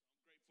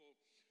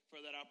for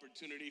that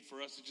opportunity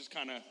for us to just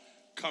kind of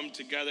come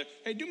together.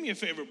 Hey, do me a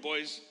favor,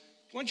 boys.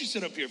 Why don't you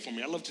sit up here for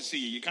me? I'd love to see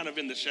you. You're kind of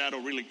in the shadow,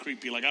 really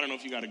creepy. Like, I don't know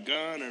if you got a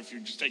gun or if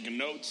you're just taking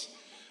notes.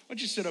 Why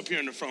don't you sit up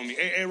here in the front of me?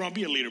 Hey, Aaron,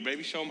 be a leader,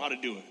 baby. Show them how to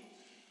do it.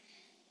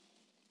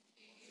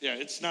 Yeah,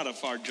 it's not a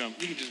far jump.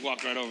 You can just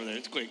walk right over there.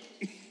 It's quick.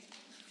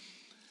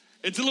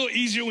 It's a little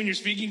easier when you're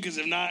speaking because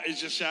if not,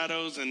 it's just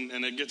shadows and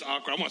it gets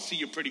awkward. I want to see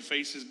your pretty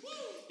faces.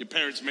 Your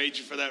parents made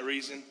you for that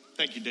reason.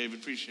 Thank you,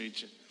 David.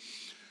 Appreciate you.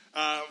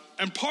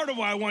 And part of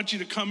why I want you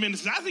to come in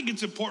is I think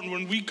it's important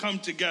when we come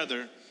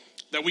together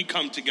that we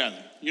come together.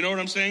 You know what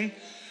I'm saying?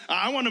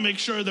 I want to make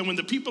sure that when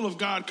the people of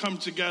God come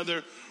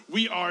together,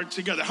 we are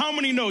together. How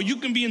many know you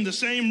can be in the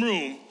same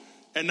room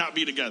and not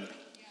be together?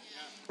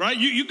 Right?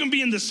 You can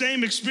be in the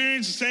same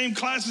experience, the same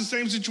classes,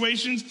 same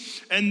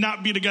situations, and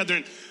not be together.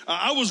 And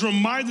I was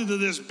reminded of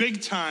this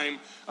big time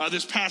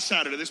this past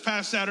Saturday. This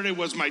past Saturday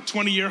was my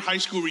 20-year high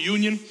school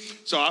reunion,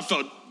 so I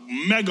felt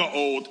mega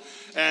old.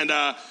 And,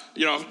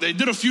 they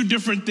did a few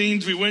different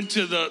things. We went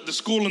to the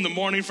school in the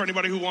morning for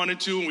anybody who wanted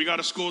to, and we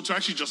got a school tour.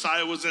 Actually,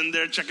 Josiah was in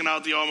there checking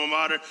out the alma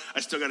mater. I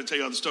still got to tell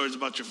you all the stories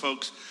about your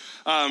folks.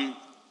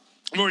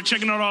 We were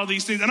checking out all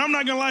these things, and I'm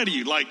not going to lie to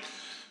you.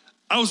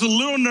 I was a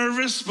little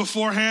nervous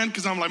beforehand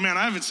because I'm like, man,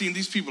 I haven't seen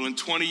these people in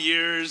 20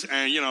 years.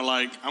 And,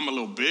 I'm a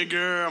little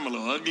bigger. I'm a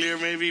little uglier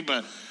maybe.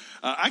 But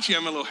actually,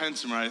 I'm a little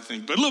handsomer, I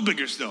think. But a little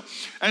bigger still.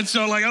 And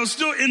so, I was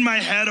still in my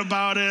head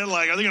about it.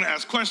 Are they going to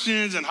ask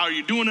questions? And how are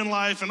you doing in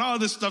life? And all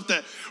this stuff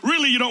that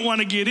really you don't want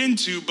to get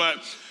into.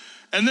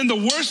 And then the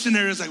worst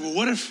scenario is well,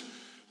 what if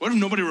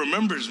nobody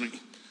remembers me?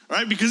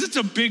 Right? Because it's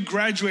a big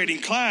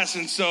graduating class.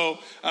 And so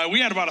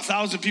we had about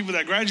 1,000 people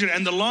that graduated.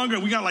 And the longer,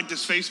 we got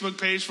this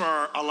Facebook page for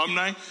our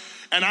alumni.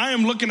 And I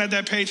am looking at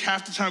that page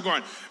half the time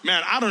going,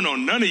 man, I don't know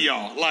none of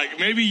y'all.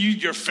 Maybe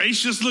your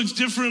face just looks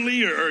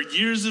differently or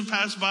years have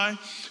passed by.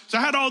 So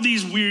I had all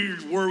these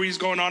weird worries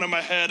going on in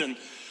my head. And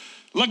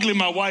luckily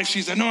my wife,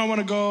 she said, no, I want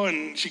to go.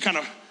 And she kind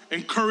of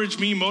encouraged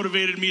me,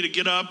 motivated me to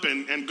get up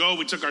and go.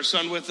 We took our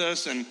son with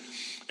us and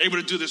able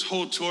to do this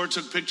whole tour,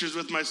 took pictures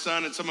with my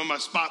son and some of my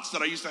spots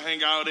that I used to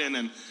hang out in.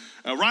 And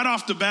right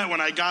off the bat,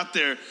 when I got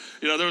there,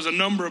 there was a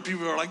number of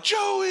people who were like,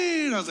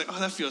 Joey. And I was like, oh,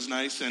 that feels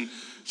nice. And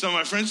some of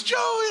my friends,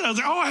 Joey. And I was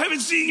like, oh, I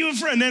haven't seen you in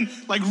forever. And then,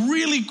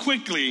 really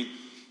quickly,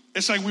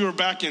 it's like we were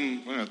back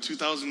in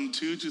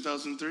 2002,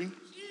 2003.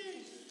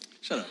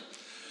 Shut up.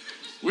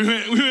 We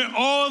went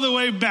all the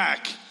way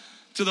back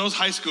to those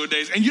high school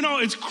days. And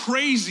it's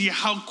crazy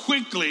how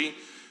quickly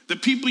the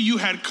people you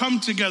had come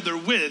together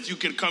with, you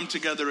can come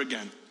together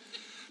again.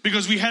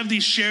 Because we have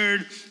these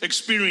shared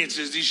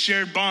experiences, these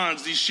shared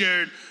bonds, these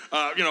shared,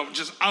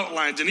 just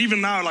outlines. And even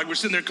now, we're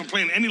sitting there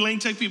complaining. Any Lane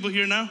Tech people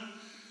here now?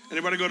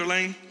 Anybody go to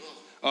Lane?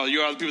 Oh,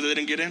 you're all the people that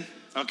didn't get in?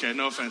 Okay,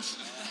 no offense.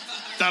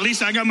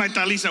 Talisa, I got my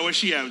Talisa. Where's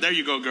she at? There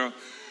you go, girl.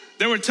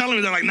 They were telling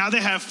me, they're now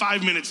they have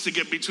 5 minutes to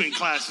get between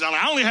classes. I'm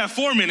I only have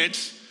 4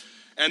 minutes,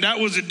 and that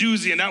was a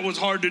doozy, and that was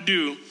hard to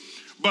do.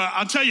 But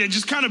I'll tell you,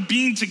 just kind of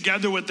being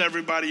together with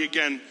everybody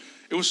again,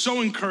 it was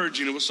so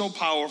encouraging. It was so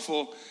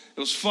powerful. It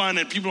was fun,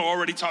 and people are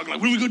already talking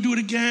when are we going to do it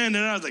again?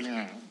 And I was like,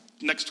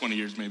 next 20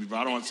 years maybe, but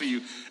I don't want to see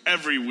you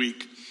every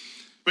week.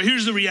 But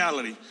here's the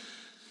reality,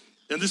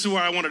 and this is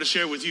where I wanted to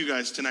share with you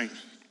guys tonight.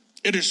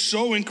 It is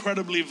so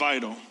incredibly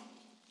vital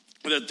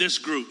that this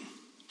group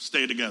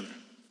stay together,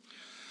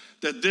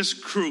 that this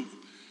group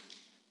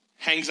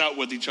hangs out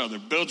with each other,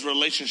 builds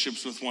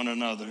relationships with one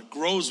another,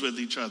 grows with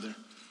each other.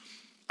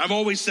 I've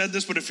always said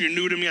this, but if you're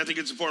new to me, I think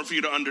it's important for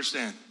you to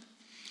understand,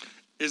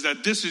 is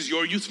that this is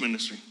your youth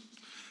ministry.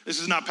 This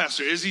is not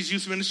Pastor Izzy's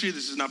youth ministry.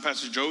 This is not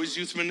Pastor Joey's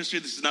youth ministry.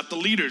 This is not the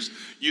leader's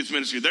youth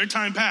ministry. Their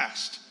time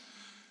passed.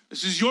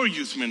 This is your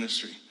youth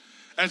ministry.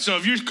 And so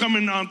if you're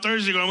coming on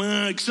Thursday going,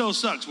 Excel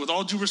sucks, with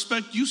all due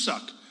respect, you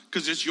suck,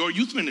 because it's your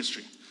youth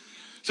ministry.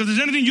 So if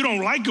there's anything you don't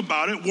like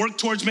about it, work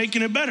towards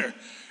making it better.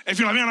 If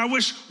you're like, man, I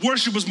wish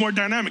worship was more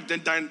dynamic,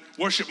 then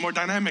worship more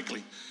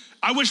dynamically.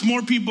 I wish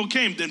more people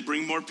came, then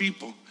bring more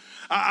people.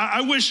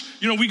 I wish,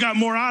 we got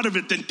more out of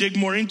it, then dig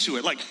more into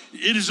it.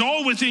 It is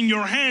all within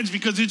your hands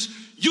because it's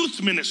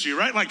youth ministry,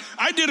 right?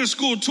 I did a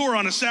school tour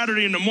on a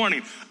Saturday in the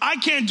morning. I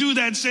can't do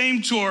that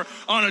same tour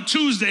on a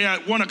Tuesday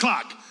at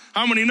 1:00.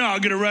 How many know I'll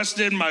get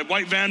arrested, my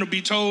white van will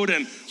be towed,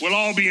 and we'll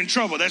all be in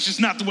trouble? That's just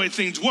not the way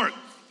things work.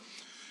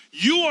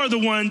 You are the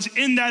ones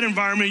in that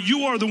environment.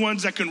 You are the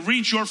ones that can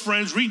reach your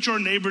friends, reach your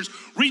neighbors,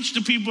 reach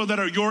the people that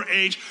are your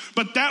age.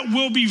 But that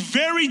will be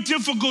very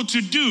difficult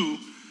to do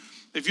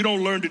if you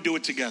don't learn to do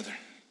it together.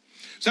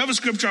 So I have a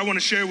scripture I want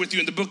to share with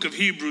you in the book of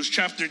Hebrews,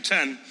 chapter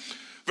 10,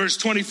 verse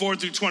 24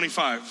 through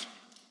 25.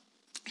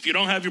 If you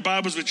don't have your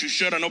Bibles, which you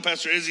should, I know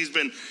Pastor Izzy's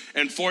been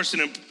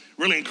enforcing and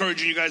really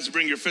encouraging you guys to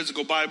bring your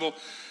physical Bible.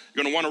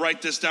 You're going to want to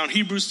write this down.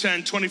 Hebrews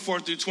 10, 24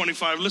 through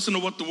 25. Listen to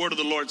what the word of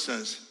the Lord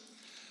says.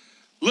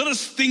 Let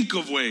us think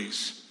of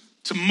ways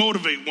to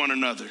motivate one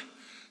another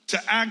to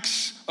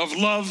acts of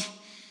love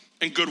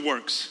and good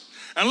works.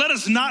 And let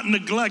us not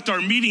neglect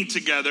our meeting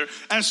together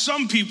as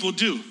some people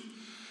do,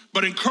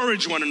 but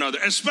encourage one another,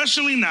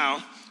 especially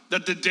now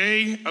that the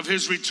day of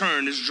his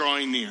return is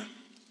drawing near.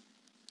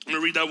 I'm going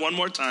to read that one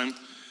more time.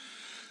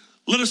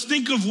 Let us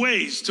think of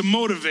ways to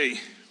motivate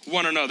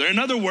one another. In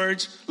other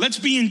words, let's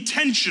be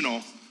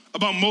intentional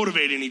about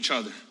motivating each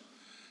other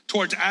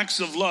towards acts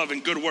of love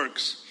and good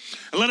works.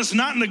 And let us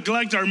not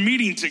neglect our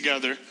meeting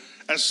together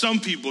as some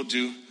people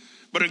do,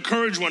 but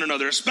encourage one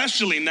another,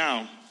 especially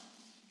now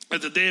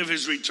that the day of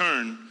his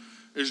return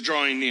is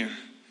drawing near.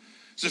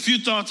 There's a few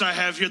thoughts I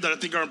have here that I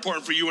think are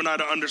important for you and I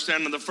to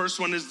understand. And the first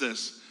one is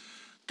this: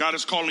 God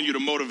is calling you to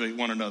motivate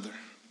one another.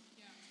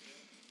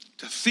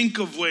 To think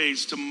of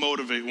ways to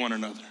motivate one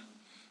another,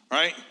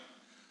 right?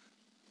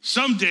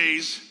 Some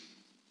days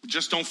we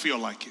just don't feel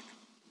like it,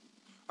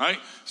 right?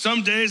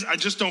 Some days I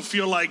just don't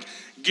feel like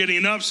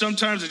getting up.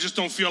 Sometimes I just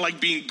don't feel like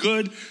being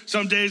good.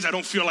 Some days I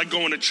don't feel like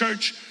going to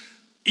church.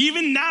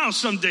 Even now,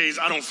 some days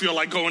I don't feel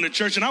like going to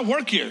church, and I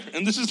work here,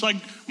 and this is like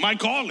my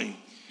calling.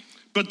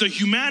 But the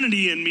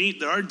humanity in me,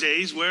 there are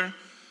days where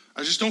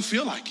I just don't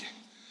feel like it.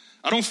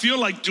 I don't feel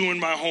like doing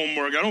my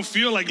homework. I don't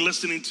feel like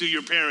listening to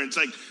your parents.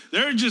 Like,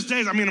 there are just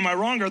days, I mean, am I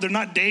wrong? Are there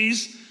not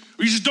days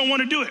where you just don't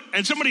want to do it?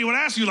 And somebody would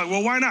ask you, like,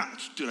 well, why not?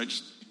 Dude, I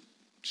just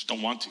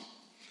don't want to.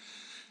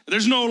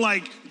 There's no,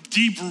 like,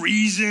 deep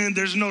reason.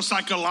 There's no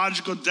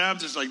psychological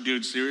depth. It's like,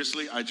 dude,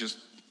 seriously,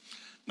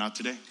 not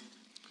today.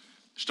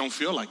 Just don't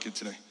feel like it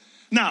today.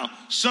 Now,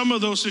 some of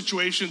those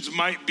situations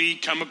might be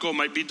chemical,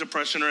 might be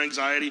depression or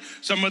anxiety.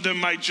 Some of them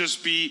might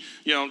just be,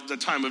 the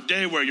time of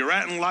day where you're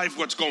at in life,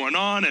 what's going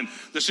on, and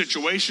the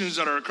situations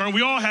that are occurring.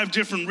 We all have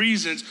different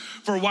reasons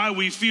for why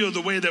we feel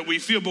the way that we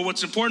feel. But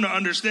what's important to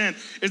understand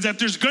is that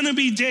there's going to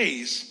be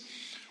days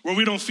where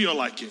we don't feel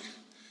like it.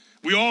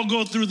 We all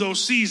go through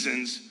those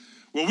seasons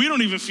where we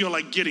don't even feel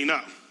like getting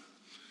up,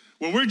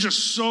 where we're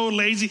just so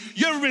lazy.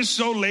 You ever been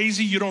so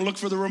lazy you don't look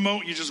for the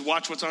remote, you just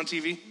watch what's on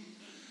TV?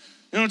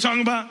 You know what I'm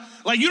talking about?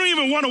 Like, you don't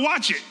even want to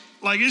watch it.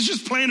 Like, it's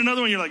just playing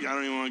another one. You're like, I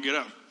don't even want to get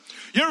up.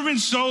 You ever been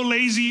so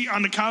lazy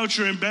on the couch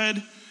or in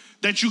bed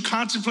that you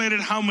contemplated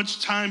how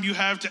much time you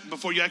have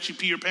before you actually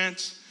pee your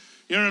pants?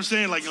 You know what I'm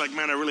saying? Like, you're like,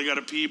 man, I really got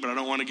to pee, but I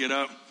don't want to get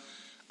up.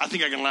 I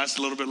think I can last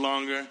a little bit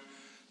longer.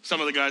 Some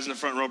of the guys in the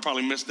front row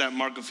probably missed that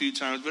mark a few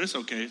times, but it's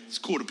okay. It's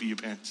cool to pee your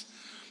pants.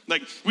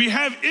 Like, we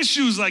have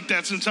issues like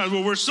that sometimes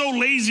where we're so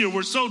lazy or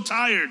we're so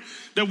tired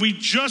that we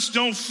just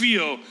don't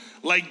feel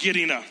like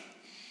getting up.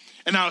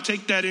 And now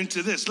take that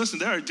into this. Listen,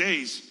 there are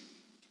days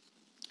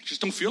you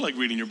just don't feel like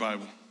reading your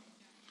Bible.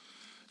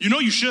 You know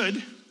you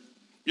should.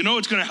 You know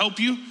it's going to help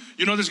you.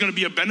 You know there's going to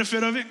be a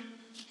benefit of it.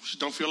 You just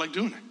don't feel like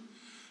doing it.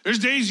 There's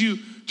days you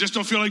just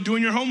don't feel like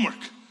doing your homework.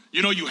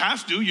 You know you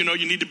have to. You know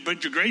you need to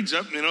put your grades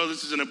up. You know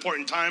this is an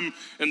important time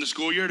in the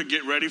school year to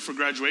get ready for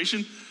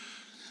graduation.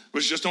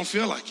 But you just don't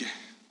feel like it.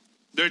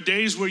 There are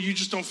days where you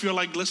just don't feel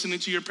like listening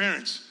to your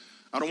parents.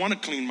 I don't want to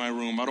clean my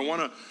room. I don't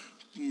want to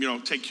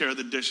take care of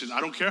the dishes.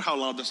 I don't care how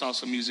loud the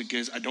salsa music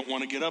is. I don't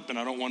want to get up and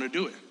I don't want to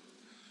do it.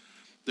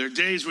 There are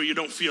days where you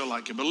don't feel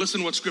like it. But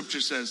listen to what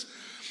Scripture says.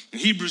 In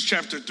Hebrews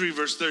chapter 3,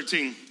 verse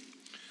 13, it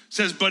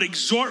says, but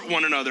exhort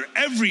one another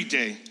every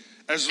day,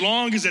 as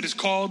long as it is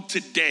called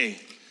today,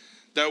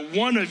 that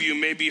one of you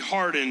may be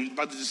hardened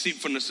by the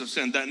deceitfulness of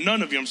sin. That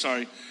none of you,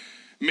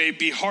 may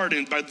be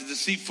hardened by the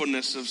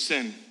deceitfulness of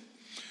sin.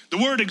 The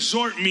word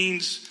exhort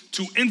means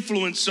to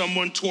influence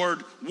someone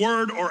toward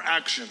word or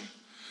action,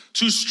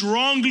 to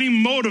strongly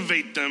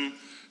motivate them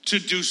to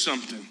do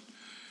something.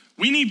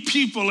 We need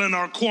people in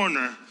our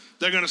corner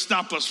that are going to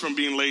stop us from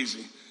being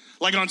lazy.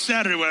 Like on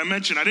Saturday, when I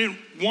mentioned, I didn't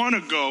want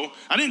to go.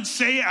 I didn't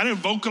say it, I didn't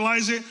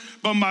vocalize it,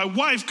 but my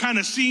wife, kind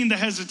of seeing the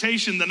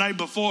hesitation the night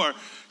before,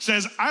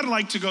 says, I'd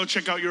like to go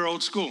check out your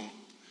old school.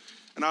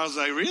 And I was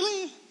like,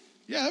 really?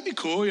 Yeah, that'd be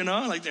cool,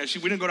 like that.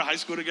 We didn't go to high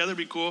school together. It'd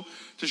be cool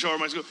to show her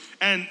my school.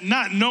 And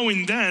not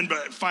knowing then,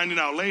 but finding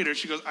out later,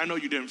 she goes, I know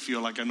you didn't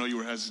feel like, I know you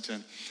were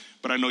hesitant,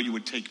 but I know you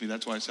would take me.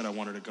 That's why I said I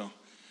wanted to go. And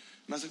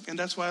I was like, and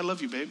that's why I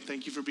love you, babe.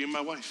 Thank you for being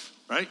my wife,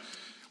 right?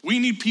 We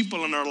need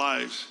people in our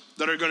lives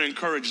that are going to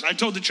encourage us. I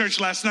told the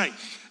church last night,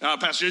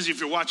 Pastor Izzy, if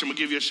you're watching, I'm going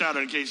to give you a shout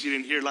out in case you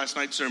didn't hear last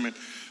night's sermon.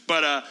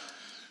 But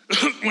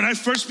when I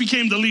first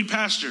became the lead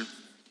pastor,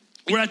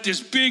 we're at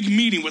this big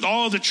meeting with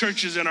all the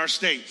churches in our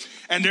state.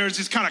 And there's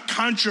this kind of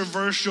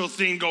controversial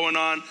thing going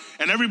on.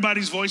 And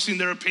everybody's voicing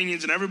their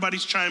opinions and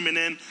everybody's chiming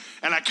in.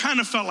 And I kind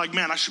of felt like,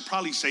 man, I should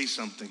probably say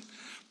something.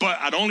 But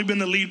I'd only been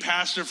the lead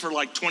pastor for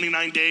like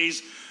 29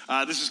 days.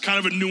 This is kind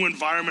of a new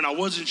environment. I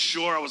wasn't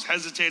sure. I was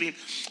hesitating.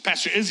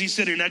 Pastor Izzy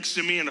sitting next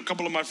to me and a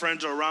couple of my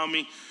friends are around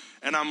me.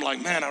 And I'm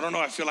like, man, I don't know.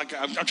 I feel like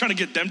I'm trying to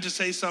get them to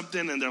say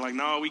something. And they're like,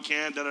 no, we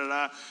can't,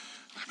 da-da-da.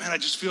 Man, I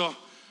just feel,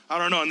 I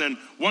don't know. And then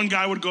one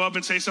guy would go up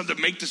and say something,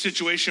 make the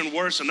situation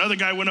worse. Another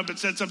guy went up and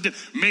said something,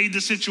 made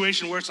the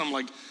situation worse. I'm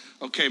like,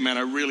 okay, man,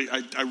 I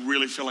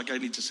really feel like I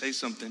need to say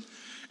something.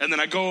 And then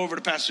I go over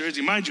to Pastor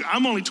Izzy. Mind you,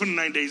 I'm only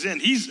 29 days in.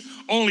 He's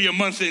only a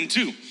month in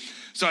too.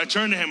 So I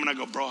turn to him and I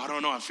go, bro, I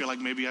don't know. I feel like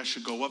maybe I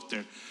should go up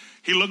there.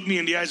 He looked me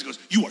in the eyes and goes,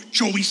 you are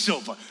Joey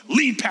Silva,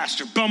 lead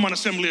pastor, Belmont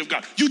Assembly of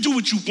God. You do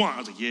what you want. I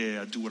was like,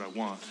 yeah, I do what I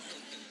want.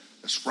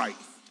 That's right.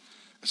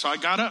 And so I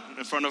got up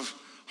in front of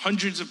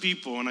hundreds of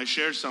people and I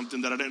shared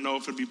something that I didn't know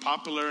if it'd be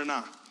popular or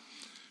not.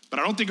 But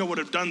I don't think I would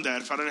have done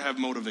that if I didn't have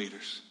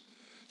motivators.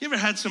 You ever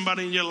had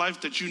somebody in your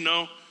life that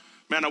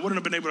man, I wouldn't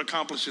have been able to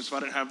accomplish this if I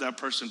didn't have that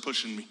person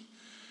pushing me.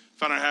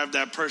 If I don't have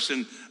that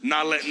person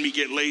not letting me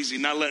get lazy,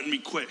 not letting me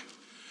quit.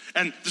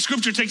 And the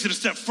scripture takes it a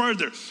step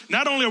further.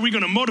 Not only are we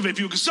going to motivate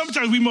people, because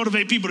sometimes we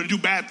motivate people to do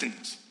bad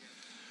things.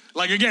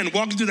 Like, again,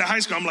 walking through the high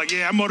school, I'm like,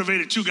 yeah, I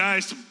motivated 2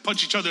 guys to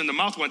punch each other in the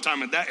mouth one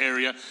time in that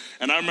area.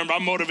 And I remember I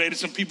motivated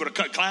some people to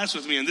cut class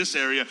with me in this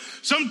area.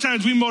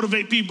 Sometimes we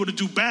motivate people to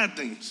do bad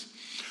things.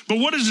 But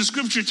what is the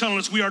scripture telling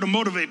us we are to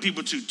motivate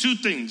people to? 2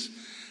 things: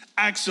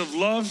 acts of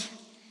love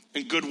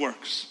and good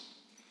works.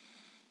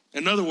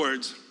 In other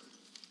words,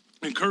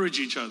 encourage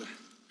each other.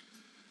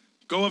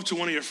 Go up to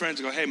one of your friends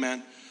and go, hey,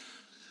 man,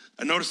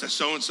 I noticed that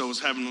so-and-so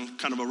was having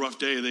kind of a rough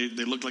day.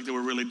 They looked like they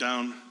were really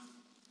down.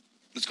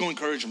 Let's go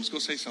encourage them. Let's go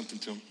say something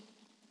to them.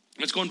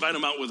 Let's go invite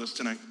them out with us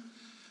tonight.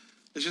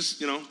 Let's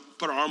just,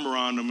 put our arm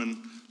around them and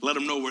let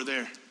them know we're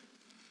there.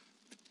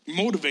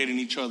 Motivating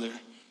each other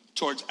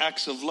towards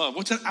acts of love.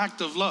 What's an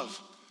act of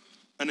love?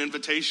 An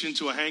invitation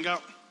to a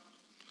hangout?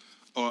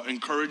 Or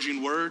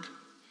encouraging word?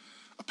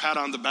 A pat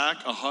on the back?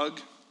 A hug?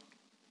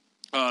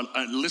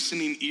 A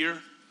listening ear?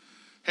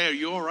 Hey, are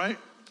you all right?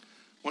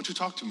 Why don't you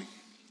talk to me?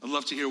 I'd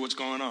love to hear what's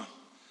going on.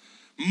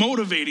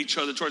 Motivate each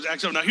other towards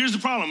acts of love. Now, here's the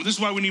problem. This is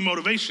why we need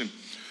motivation.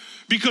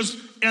 Because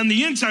on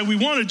the inside, we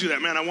want to do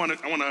that. Man, I want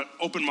to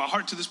open my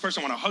heart to this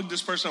person. I want to hug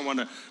this person. I want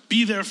to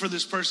be there for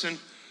this person.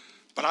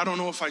 But I don't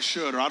know if I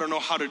should, or I don't know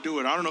how to do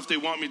it. I don't know if they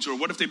want me to, or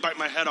what if they bite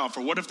my head off,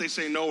 or what if they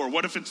say no, or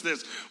what if it's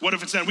this, what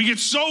if it's that. We get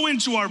so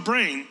into our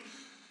brain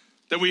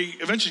that we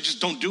eventually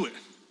just don't do it.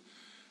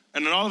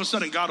 And then all of a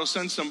sudden, God will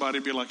send somebody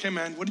and be like, hey,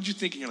 man, what did you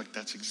think? And you're like,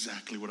 that's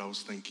exactly what I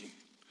was thinking.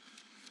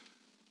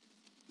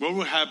 What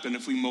would happen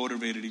if we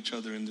motivated each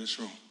other in this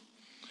room?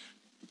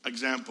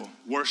 Example,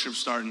 worship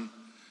starting,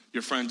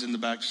 your friends in the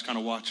back just kind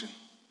of watching.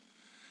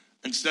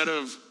 Instead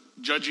of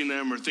judging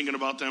them or thinking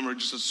about them or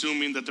just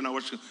assuming that they're not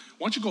worshiping,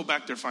 why don't you go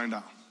back there and find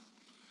out?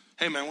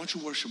 Hey, man, why don't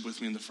you worship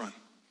with me in the front?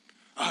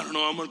 I don't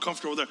know, I'm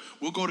uncomfortable there.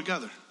 We'll go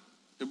together.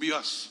 It'll be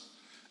us.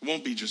 It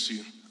won't be just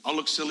you. I'll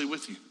look silly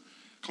with you.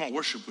 Come on,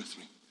 worship with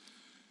me.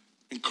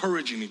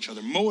 Encouraging each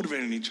other,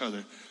 motivating each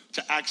other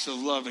to acts of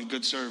love and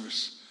good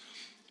service.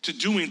 To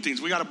doing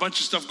things. We got a bunch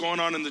of stuff going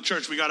on in the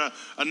church. We got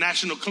a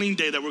National Clean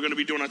Day that we're going to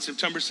be doing on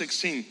September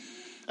 16th.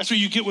 That's where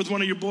you get with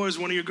one of your boys,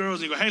 one of your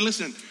girls, and you go, hey,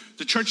 listen,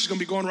 the church is going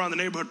to be going around the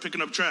neighborhood picking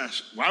up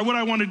trash. Why would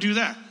I want to do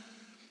that?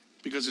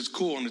 Because it's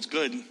cool and it's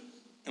good,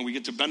 and we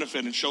get to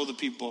benefit and show the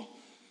people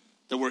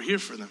that we're here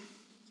for them.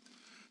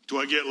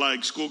 Do I get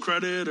like school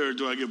credit or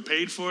do I get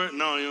paid for it?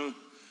 No,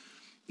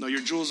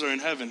 your jewels are in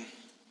heaven.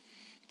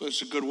 But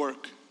it's a good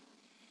work.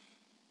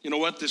 You know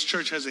what? This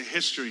church has a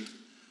history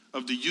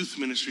of the youth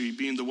ministry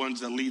being the ones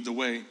that lead the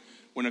way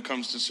when it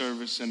comes to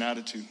service and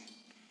attitude.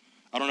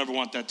 I don't ever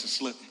want that to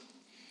slip.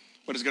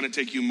 But it's going to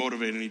take you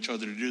motivating each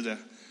other to do that.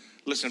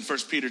 Listen, 1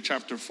 Peter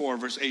chapter 4,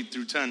 verse 8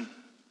 through 10.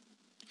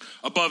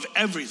 Above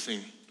everything,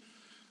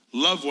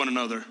 love one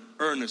another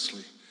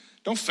earnestly.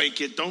 Don't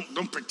fake it.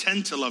 Don't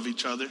pretend to love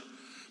each other.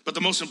 But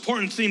the most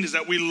important thing is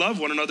that we love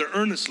one another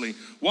earnestly.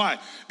 Why?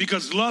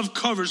 Because love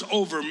covers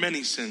over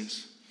many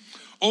sins.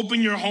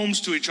 Open your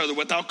homes to each other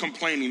without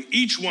complaining.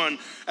 Each one,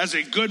 as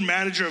a good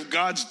manager of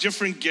God's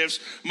different gifts,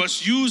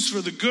 must use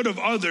for the good of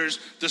others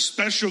the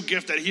special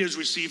gift that he has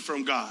received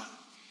from God.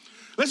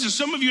 Listen,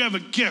 some of you have a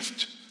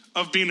gift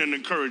of being an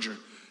encourager.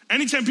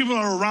 Anytime people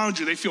are around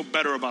you, they feel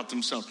better about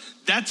themselves.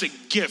 That's a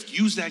gift.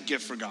 Use that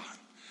gift for God.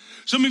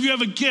 Some of you have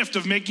a gift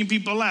of making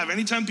people laugh.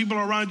 Anytime people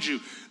are around you,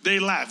 they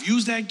laugh.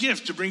 Use that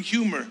gift to bring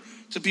humor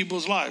to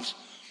people's lives.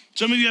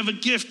 Some of you have a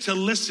gift to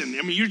listen.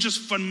 I mean, you're just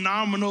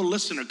phenomenal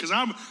listener. Because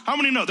how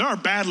many know there are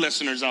bad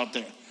listeners out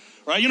there,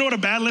 right? You know what a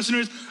bad listener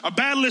is? A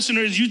bad listener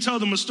is you tell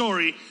them a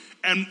story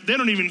and they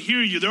don't even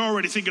hear you. They're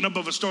already thinking up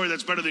of a story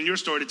that's better than your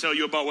story to tell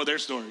you about their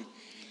story.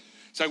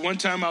 It's like one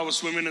time I was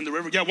swimming in the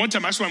river. Yeah, one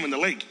time I swam in the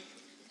lake.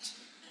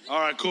 All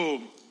right,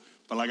 cool.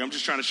 But like, I'm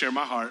just trying to share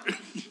my heart.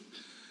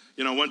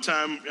 One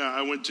time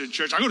I went to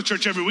church. I go to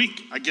church every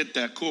week. I get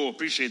that. Cool.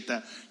 Appreciate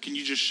that. Can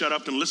you just shut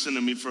up and listen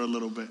to me for a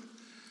little bit?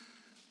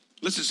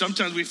 Listen,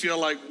 sometimes we feel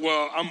like,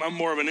 well, I'm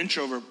more of an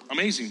introvert.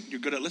 Amazing. You're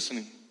good at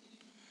listening.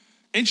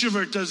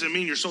 Introvert doesn't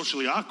mean you're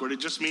socially awkward. It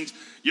just means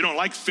you don't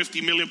like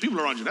 50 million people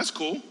around you. That's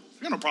cool.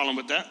 I got no problem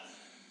with that.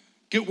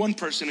 Get one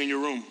person in your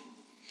room.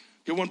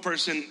 Get one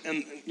person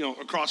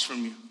across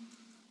from you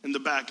in the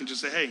back and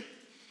just say, hey,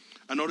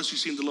 I noticed you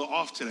seemed a little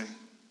off today.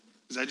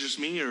 Is that just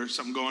me or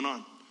something going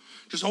on?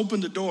 Just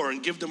open the door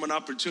and give them an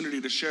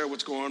opportunity to share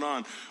what's going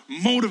on.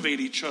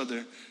 Motivate each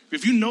other.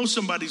 If you know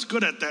somebody's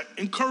good at that,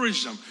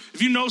 encourage them.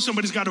 If you know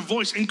somebody's got a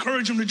voice,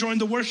 encourage them to join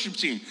the worship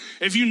team.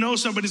 If you know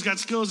somebody's got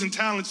skills and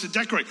talents to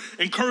decorate,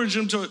 encourage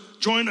them to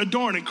join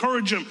Adorn.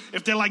 Encourage them,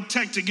 if they like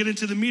tech, to get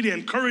into the media.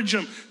 Encourage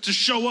them to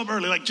show up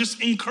early.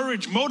 Just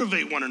encourage,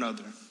 motivate one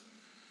another.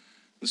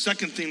 The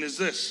second thing is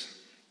this.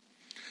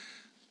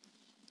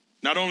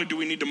 Not only do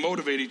we need to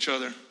motivate each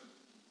other,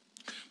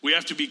 we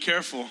have to be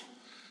careful.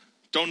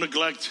 Don't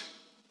neglect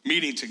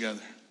meeting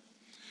together.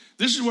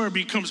 This is where it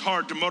becomes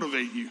hard to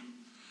motivate you,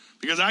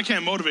 because I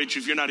can't motivate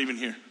you if you're not even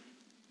here.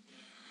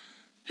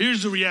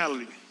 Here's the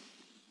reality.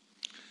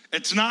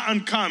 It's not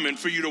uncommon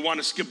for you to want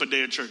to skip a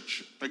day of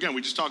church. Again,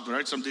 we just talked about it,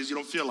 right? Some days you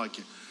don't feel like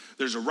it.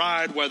 There's a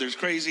ride, weather's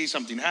crazy,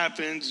 something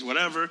happens,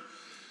 whatever.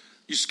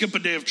 You skip a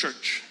day of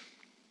church.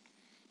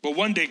 But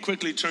one day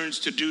quickly turns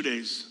to 2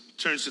 days,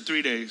 turns to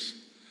 3 days,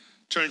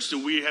 turns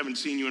to we haven't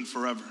seen you in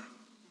forever.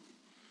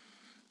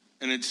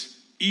 And it's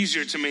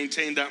easier to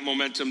maintain that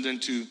momentum than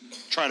to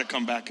try to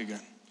come back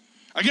again.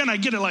 Again, I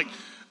get it, like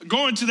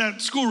going to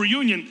that school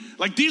reunion,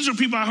 like these are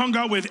people I hung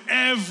out with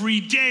every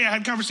day. I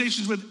had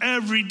conversations with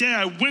every day.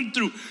 I went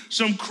through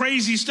some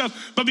crazy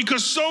stuff. But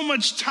because so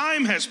much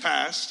time has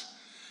passed,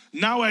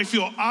 now I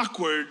feel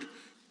awkward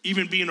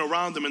even being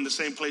around them in the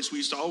same place we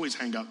used to always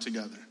hang out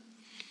together.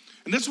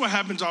 And that's what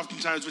happens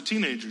oftentimes with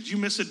teenagers. You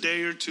miss a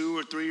day or 2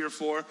 or 3 or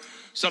 4.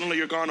 Suddenly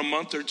you're gone a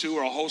month or 2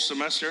 or a whole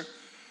semester.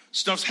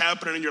 Stuff's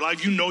happening in your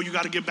life. You know you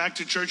got to get back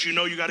to church. You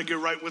know you got to get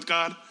right with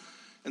God.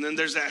 And then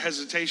there's that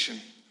hesitation.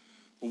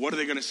 Well, what are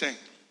they going to say?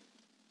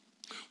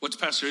 What's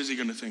Pastor Izzy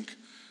going to think?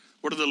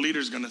 What are the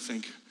leaders going to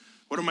think?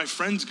 What are my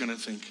friends going to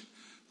think?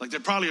 Like they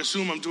probably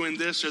assume I'm doing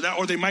this or that,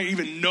 or they might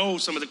even know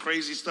some of the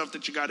crazy stuff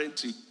that you got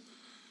into.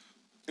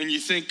 And you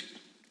think,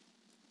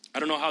 I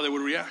don't know how they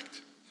would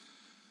react.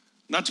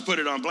 Not to put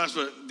it on blast,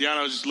 but Deanna,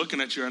 I was just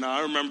looking at you right now.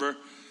 I remember,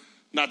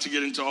 not to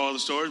get into all the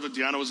stories, but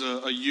Deanna was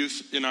a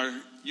youth in our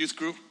youth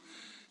group.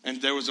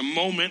 And there was a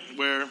moment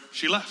where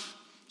she left.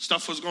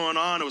 Stuff was going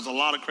on. There was a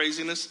lot of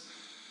craziness.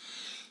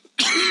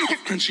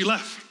 And she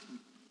left.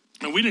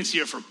 And we didn't see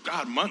her for,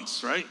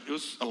 months, right? It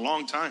was a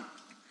long time.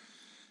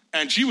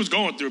 And she was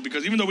going through it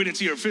because even though we didn't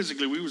see her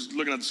physically, we was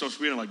looking at the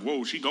social media like,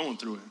 whoa, she going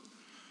through it.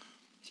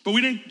 But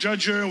we didn't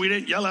judge her. We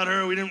didn't yell at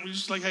her. We were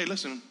just like, hey,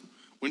 listen,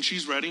 when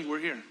she's ready, we're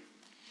here.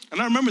 And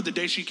I remember the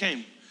day she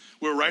came.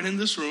 We were right in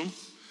this room.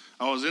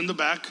 I was in the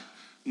back,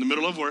 in the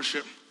middle of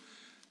worship.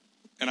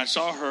 And I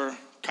saw her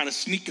kind of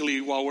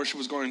sneakily while worship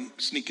was going,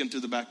 sneak in through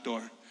the back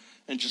door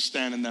and just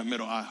stand in that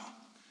middle aisle.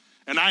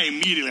 And I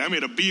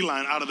made a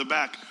beeline out of the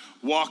back,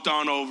 walked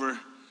on over,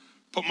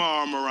 put my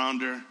arm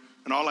around her,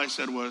 and all I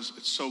said was,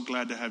 it's so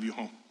glad to have you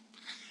home.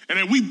 And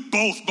then we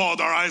both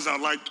bawled our eyes out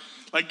like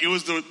it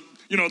was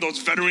those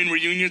veteran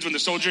reunions when the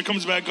soldier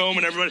comes back home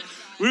and everybody,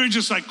 we were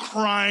just like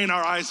crying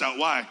our eyes out.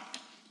 Why?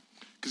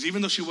 Because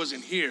even though she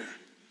wasn't here,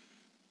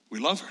 we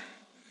love her.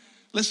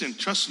 Listen,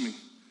 trust me.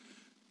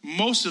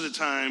 Most of the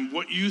time,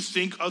 what you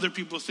think other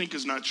people think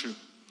is not true.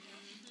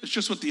 It's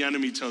just what the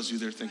enemy tells you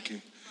they're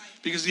thinking.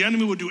 Because the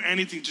enemy will do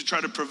anything to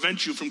try to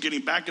prevent you from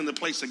getting back in the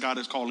place that God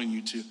is calling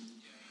you to.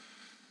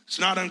 It's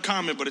not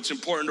uncommon, but it's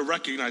important to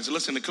recognize it.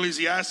 Listen,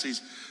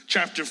 Ecclesiastes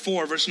chapter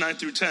 4, verse 9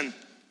 through 10.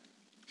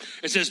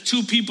 It says,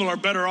 2 people are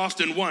better off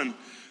than one,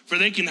 for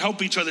they can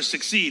help each other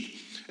succeed.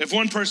 If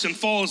one person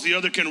falls, the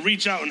other can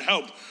reach out and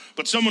help.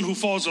 But someone who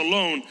falls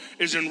alone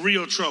is in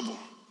real trouble.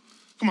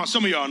 Come on,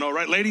 some of y'all know,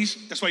 right? Ladies,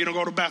 that's why you don't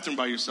go to the bathroom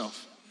by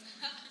yourself.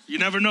 You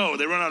never know.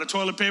 They run out of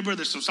toilet paper.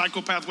 There's some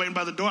psychopath waiting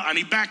by the door. I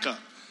need backup.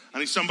 I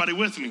need somebody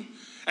with me.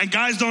 And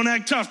guys don't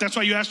act tough. That's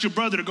why you ask your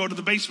brother to go to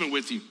the basement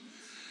with you.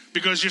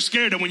 Because you're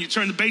scared that when you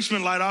turn the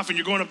basement light off and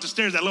you're going up the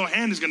stairs, that little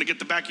hand is going to get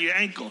the back of your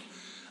ankle.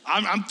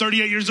 I'm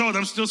 38 years old.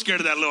 I'm still scared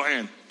of that little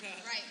hand.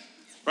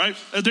 Right?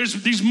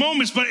 There's these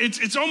moments, but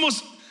it's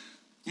almost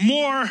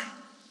more,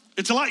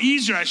 it's a lot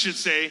easier, I should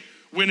say,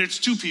 when it's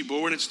 2 people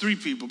or when it's 3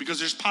 people, because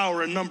there's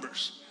power in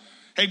numbers.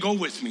 Hey, go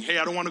with me. Hey,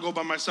 I don't want to go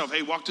by myself.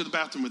 Hey, walk to the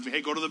bathroom with me.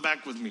 Hey, go to the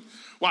back with me.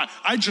 Why?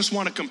 I just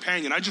want a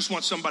companion. I just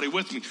want somebody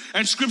with me.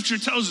 And scripture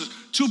tells us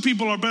 2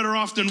 people are better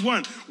off than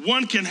one.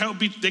 One can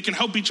they can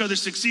help each other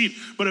succeed.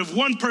 But if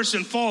one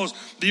person falls,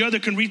 the other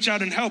can reach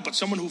out and help. But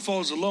someone who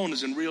falls alone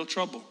is in real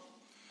trouble.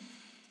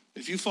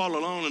 If you fall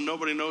alone and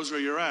nobody knows where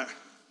you're at,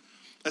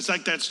 it's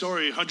like that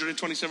story,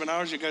 127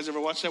 Hours. You guys ever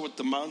watch that with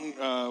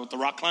the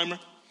rock climber?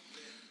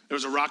 There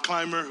was a rock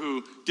climber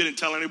who didn't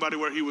tell anybody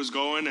where he was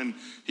going, and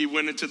he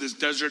went into this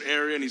desert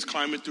area, and he's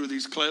climbing through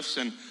these cliffs,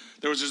 and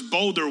there was this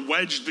boulder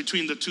wedged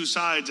between the 2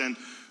 sides, and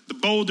the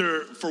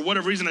boulder, for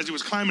whatever reason, as he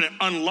was climbing it,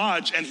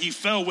 unlodged, and he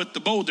fell with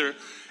the boulder,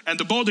 and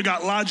the boulder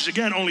got lodged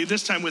again, only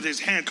this time with his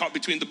hand caught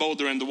between the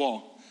boulder and the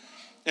wall,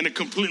 and it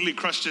completely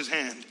crushed his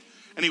hand,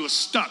 and he was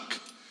stuck,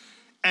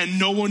 and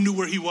no one knew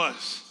where he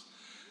was.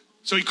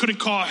 So he couldn't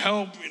call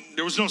help.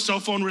 There was no cell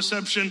phone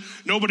reception.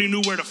 Nobody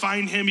knew where to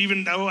find him.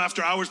 Even though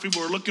after hours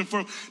people were looking for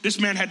him, this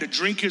man had to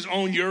drink his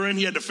own urine.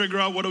 He had to figure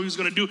out what he was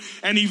going to do.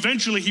 And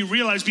eventually he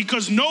realized,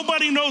 because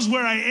nobody knows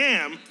where I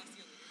am,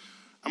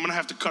 I'm going to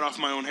have to cut off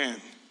my own hand.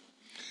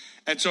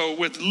 And so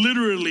with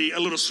literally a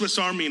little Swiss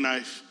Army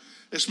knife,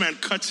 this man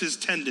cuts his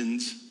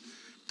tendons,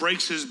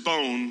 breaks his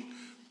bone,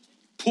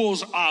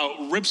 pulls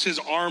out, rips his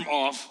arm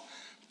off,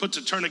 puts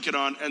a tourniquet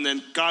on, and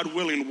then, God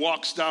willing,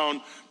 walks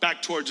down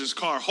back towards his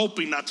car,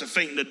 hoping not to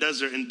faint in the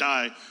desert and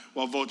die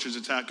while vultures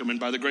attack him. And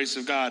by the grace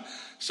of God,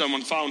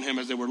 someone found him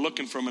as they were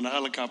looking for him in a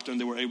helicopter,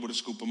 and they were able to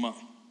scoop him up.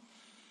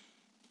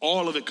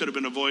 All of it could have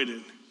been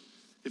avoided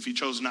if he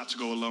chose not to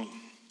go alone.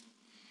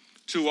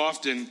 Too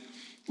often,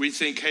 we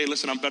think, hey,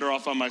 listen, I'm better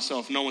off by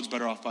myself. No one's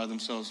better off by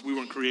themselves. We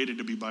weren't created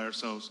to be by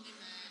ourselves.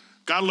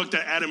 God looked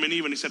at Adam and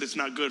Eve, and he said it's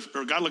not good,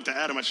 or God looked at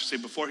Adam, I should say,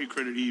 before he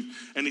created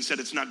Eve, and he said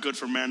it's not good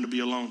for man to be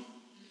alone.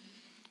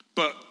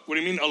 But what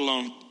do you mean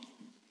alone?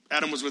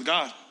 Adam was with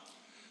God.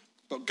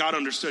 But God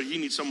understood he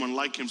needs someone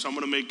like him. So I'm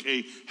going to make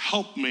a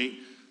helpmate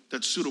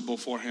that's suitable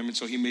for him. And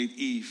so he made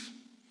Eve.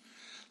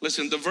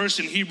 Listen, the verse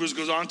in Hebrews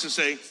goes on to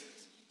say,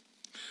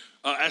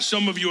 as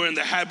some of you are in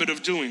the habit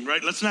of doing,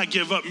 right? Let's not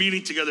give up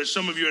meeting together.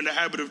 Some of you are in the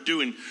habit of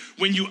doing.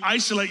 When you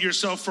isolate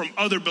yourself from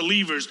other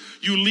believers,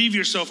 you leave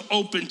yourself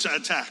open to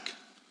attack.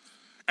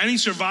 Any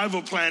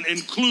survival plan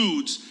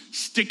includes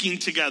sticking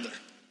together.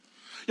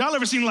 Y'all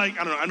ever seen, like,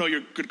 I don't know, I know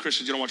you're good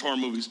Christians, you don't watch horror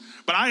movies,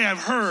 but I have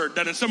heard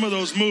that in some of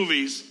those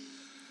movies,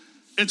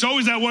 it's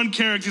always that one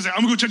character who's like,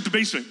 I'm gonna go check the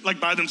basement, like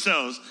by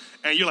themselves.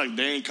 And you're like,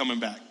 they ain't coming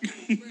back.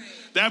 Right.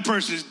 That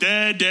person's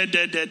dead.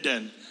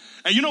 And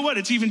you know what?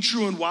 It's even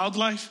true in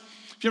wildlife.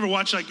 If you ever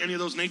watch like any of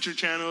those nature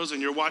channels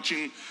and you're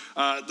watching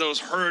those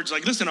herds,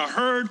 like listen, a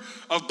herd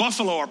of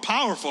buffalo are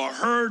powerful. A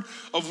herd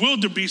of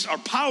wildebeest are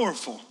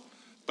powerful,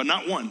 but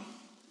not one.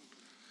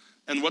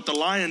 And what the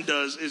lion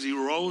does is he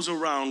rolls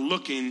around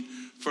looking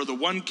for the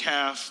one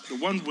calf, the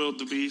one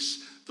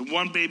wildebeest, the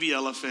one baby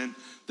elephant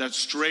that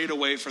strayed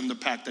away from the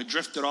pack, that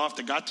drifted off,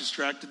 that got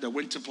distracted, that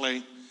went to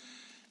play.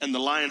 And the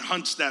lion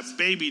hunts that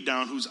baby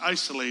down who's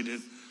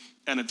isolated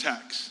and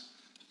attacks.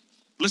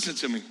 Listen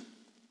to me.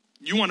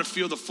 You want to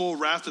feel the full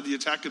wrath of the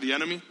attack of the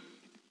enemy?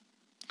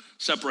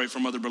 Separate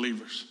from other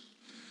believers.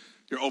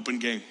 Your open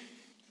game.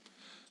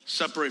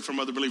 Separate from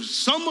other believers.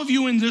 Some of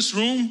you in this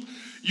room,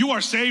 you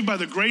are saved by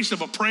the grace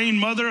of a praying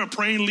mother, a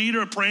praying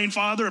leader, a praying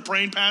father, a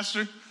praying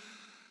pastor.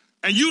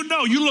 And you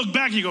know, you look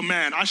back and you go,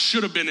 man, I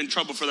should have been in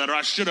trouble for that, or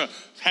I should have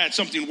had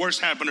something worse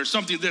happen, or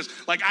something this.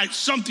 Like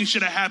something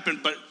should have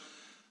happened, but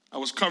I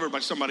was covered by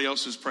somebody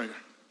else's prayer.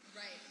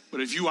 Right. But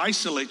if you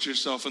isolate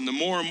yourself, and the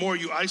more and more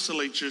you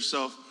isolate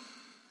yourself,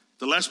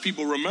 the less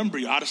people remember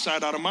you, out of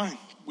sight, out of mind.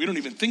 We don't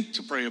even think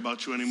to pray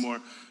about you anymore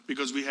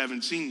because we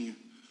haven't seen you.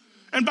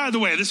 And by the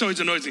way, this always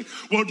annoys me.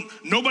 Well,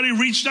 nobody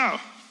reached out.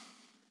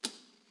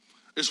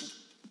 It's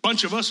a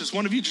bunch of us. It's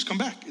one of you. Just come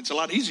back. It's a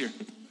lot easier.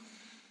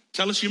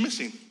 Tell us you're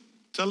missing.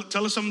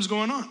 Tell us something's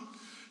going on.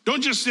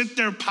 Don't just sit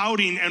there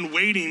pouting and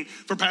waiting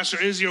for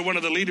Pastor Izzy or one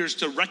of the leaders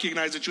to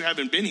recognize that you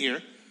haven't been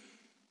here.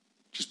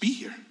 Just be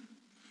here.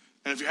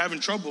 And if you're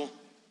having trouble,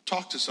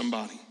 talk to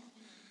somebody.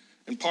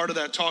 And part of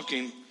that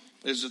talking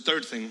is the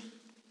third thing.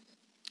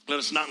 Let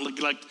us not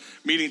neglect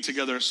meeting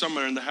together as some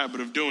are in the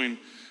habit of doing,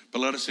 but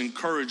let us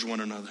encourage one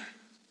another.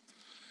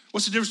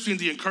 What's the difference between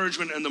the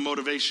encouragement and the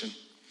motivation?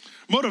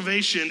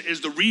 Motivation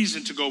is the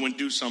reason to go and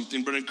do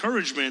something, but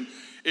encouragement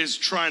is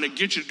trying to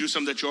get you to do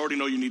something that you already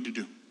know you need to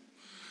do.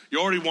 You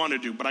already want to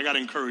do, but I got to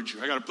encourage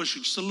you. I got to push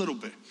you just a little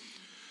bit.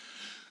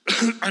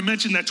 I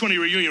mentioned that 20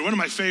 reunion. One of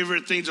my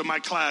favorite things of my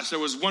class, there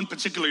was one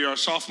particular year, our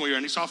sophomore year.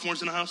 Any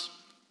sophomores in the house?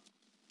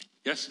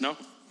 Yes? No?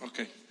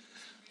 Okay.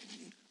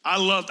 I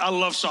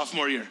love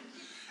sophomore year.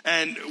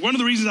 And one of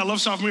the reasons I love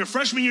sophomore year,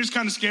 freshman year is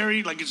kind of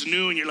scary, like it's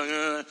new and you're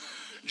like,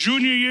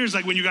 Junior year is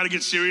like when you got to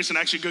get serious and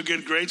actually go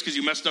get grades because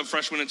you messed up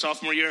freshman and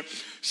sophomore year.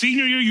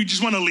 Senior year, you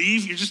just want to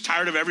leave. You're just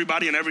tired of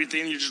everybody and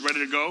everything. You're just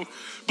ready to go.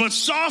 But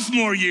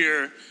sophomore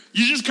year,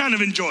 you just kind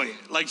of enjoy it.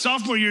 Like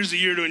sophomore year is the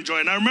year to enjoy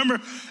it. And I remember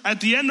at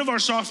the end of our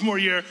sophomore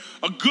year,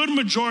 a good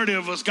majority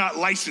of us got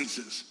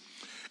licenses.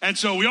 And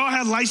so we all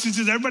had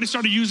licenses. Everybody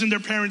started using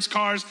their parents'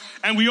 cars.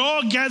 And we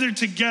all gathered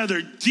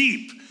together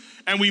deep.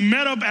 And we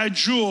met up at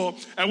Jewel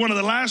at one of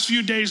the last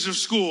few days of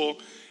school.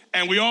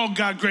 And we all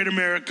got Great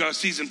America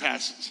season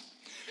passes.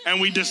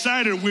 And we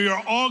decided we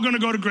are all going to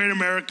go to Great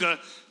America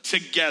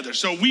together.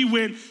 So we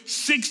went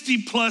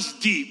 60 plus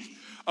deep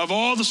of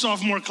all the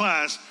sophomore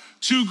class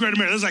to Great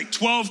America. There's like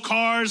 12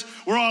 cars.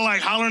 We're all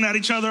like hollering at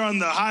each other on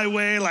the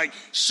highway, like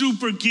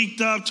super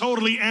geeked up,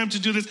 totally amped to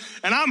do this.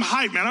 And I'm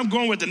hyped, man. I'm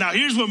going with it. Now,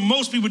 here's what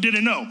most people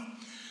didn't know.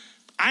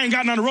 I ain't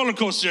gotten on a roller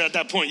coaster at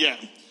that point yet.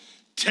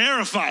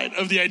 Terrified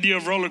of the idea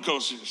of roller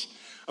coasters.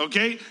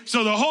 Okay?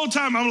 So the whole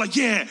time I'm like,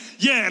 yeah.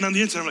 And on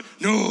the inside, I'm like,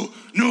 no.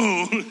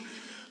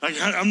 Like,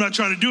 I'm not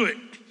trying to do it.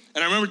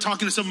 And I remember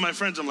talking to some of my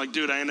friends. I'm like,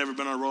 dude, I ain't never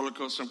been on a roller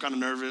coaster. I'm kind of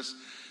nervous.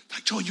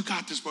 Like, Joe, you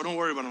got this, bro. Don't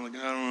worry about it. I'm like,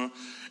 I don't know.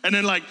 And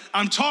then, like,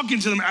 I'm talking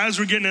to them as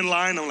we're getting in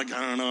line. I'm like,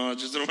 I don't know. I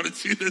just don't want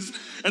to do this.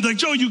 And they're like,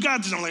 Joe, you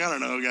got this. I'm like, I don't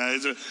know,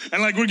 guys.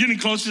 And, like, we're getting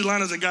close to the line.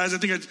 I was like, guys, I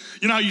think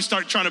you know how you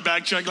start trying to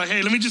back check? Like,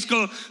 hey, let me just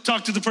go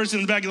talk to the person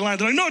in the back of the line.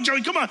 They're like, no,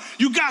 Joey, come on.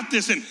 You got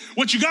this. And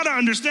what you got to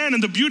understand,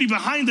 and the beauty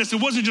behind this, it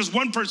wasn't just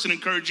one person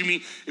encouraging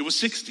me. It was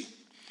 60.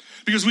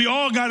 Because we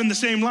all got in the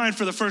same line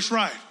for the first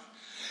ride.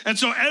 And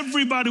so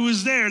everybody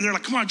was there. They're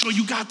like, come on, Joe,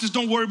 you got this.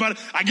 Don't worry about it.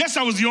 I guess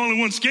I was the only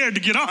one scared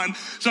to get on.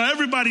 So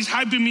everybody's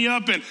hyping me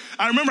up. And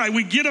I remember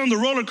we get on the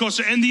roller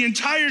coaster and the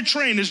entire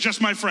train is just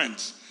my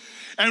friends.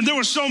 And there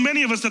were so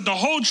many of us that the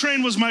whole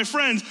train was my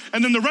friends.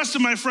 And then the rest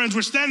of my friends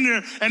were standing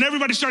there and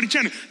everybody started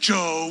chanting,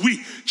 Joey.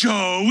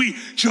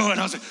 And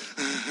I was like,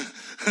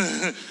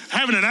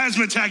 having an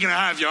asthma attack and a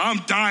half, y'all. I'm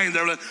dying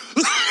there. Like,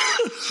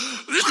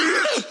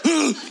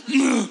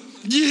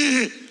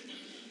 yeah.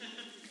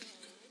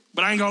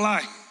 But I ain't gonna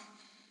lie.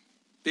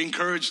 They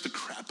encouraged the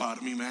crap out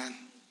of me, man.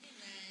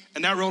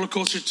 And that roller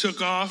coaster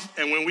took off.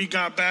 And when we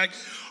got back,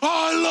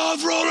 I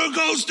love roller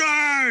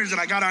coasters.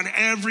 And I got on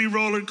every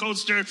roller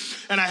coaster.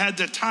 And I had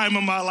the time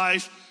of my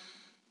life.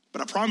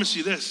 But I promise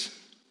you this.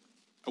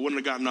 I wouldn't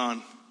have gotten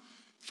on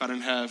if I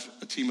didn't have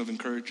a team of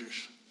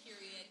encouragers.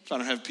 If I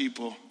didn't have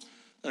people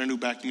that I knew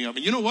backed me up.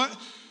 And you know what?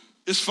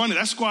 It's funny.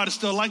 That squad is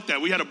still like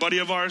that. We had a buddy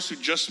of ours who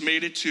just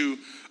made it to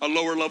a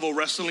lower level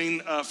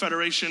wrestling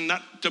federation.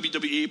 Not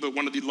WWE, but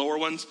one of the lower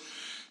ones.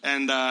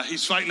 And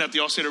he's fighting at the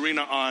Allstate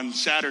Arena on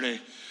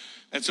Saturday.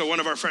 And so one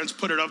of our friends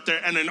put it up there.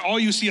 And then all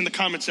you see in the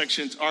comment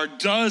sections are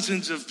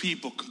dozens of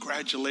people.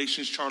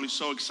 Congratulations, Charlie.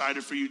 So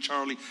excited for you,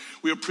 Charlie.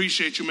 We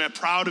appreciate you, man.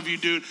 Proud of you,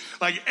 dude.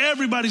 Like,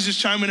 everybody's just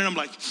chiming in. I'm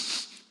like,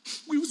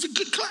 we was a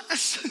good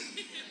class.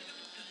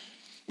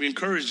 We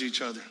encouraged each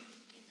other.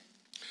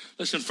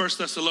 Listen, 1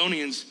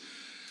 Thessalonians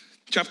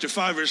chapter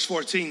 5, verse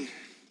 14.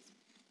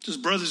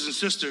 Just brothers and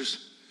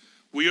sisters,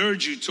 we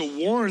urge you to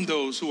warn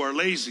those who are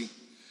lazy.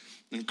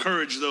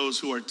 Encourage those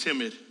who are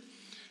timid.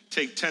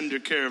 Take tender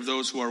care of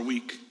those who are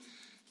weak.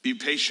 Be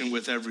patient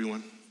with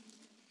everyone.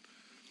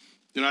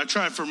 You know, I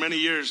tried for many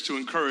years to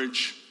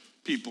encourage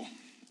people.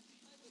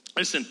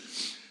 Listen,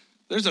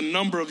 there's a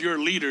number of your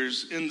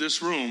leaders in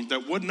this room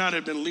that would not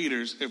have been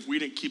leaders if we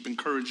didn't keep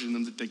encouraging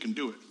them that they can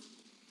do it.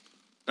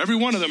 Every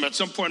one of them at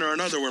some point or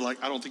another were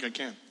like, I don't think I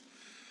can.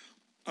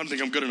 I don't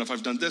think I'm good enough.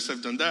 I've done this,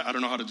 I've done that. I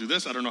don't know how to do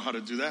this. I don't know how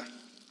to do that.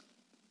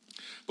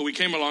 But we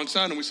came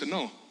alongside and we said,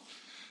 no.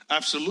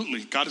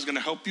 Absolutely. God is going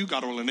to help you.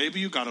 God will enable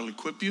you. God will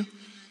equip you.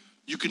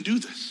 You can do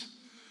this.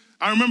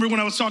 I remember when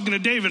I was talking to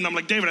David, and I'm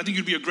like, David, I think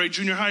you'd be a great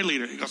junior high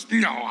leader. He goes,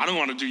 no, I don't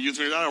want to do youth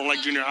leader. I don't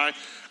like junior high.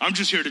 I'm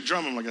just here to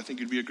drum. I'm like, I think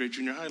you'd be a great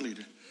junior high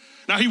leader.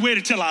 Now, he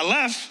waited till I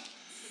left,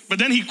 but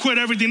then he quit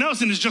everything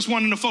else and is just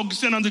wanting to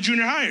focus in on the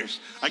junior hires.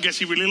 I guess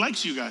he really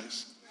likes you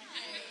guys.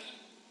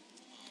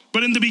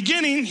 But in the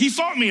beginning, he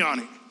fought me on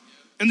it.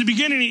 In the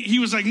beginning, he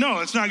was like, no,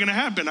 it's not going to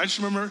happen. I just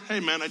remember,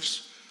 hey, man,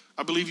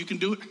 I believe you can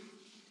do it.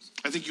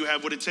 I think you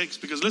have what it takes.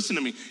 Because listen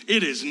to me,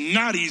 it is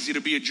not easy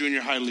to be a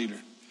junior high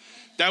leader.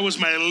 That was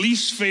my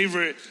least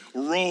favorite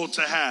role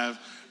to have.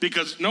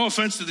 Because no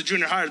offense to the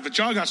junior hires, but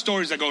y'all got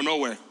stories that go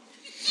nowhere.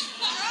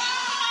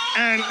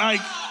 And like,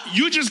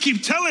 you just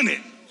keep telling it.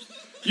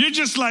 You're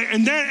just like,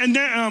 and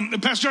then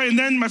Pastor, and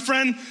then my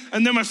friend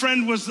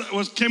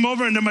came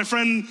over, and then my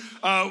friend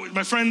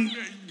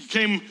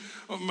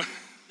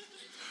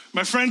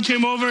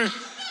came over,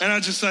 and I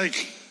was just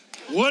like,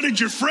 what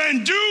did your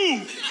friend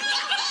do?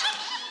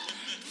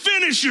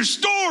 Finish your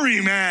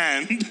story,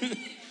 man.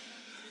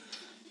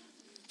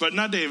 But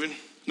not David,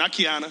 not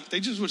Kiana. They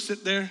just would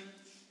sit there,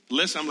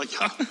 listen. I'm like,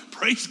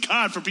 praise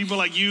God for people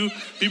like you,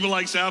 people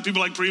like Sal,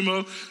 people like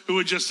Primo, who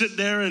would just sit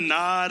there and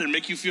nod and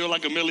make you feel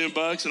like $1 million.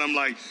 And I'm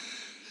like,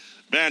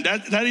 man,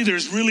 that either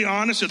is really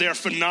honest or they are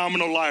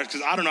phenomenal liars,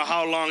 because I don't know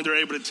how long they're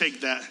able to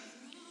take that.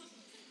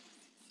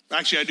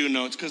 Actually, I do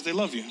know. It's because they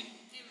love you. Amen.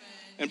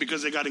 And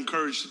because they got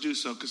encouraged to do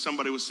so, because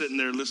somebody was sitting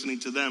there listening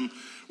to them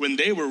when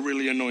they were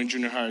really annoying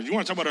junior hires. You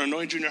want to talk about an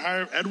annoying junior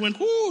hire? Edwin?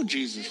 Whoo,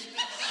 Jesus.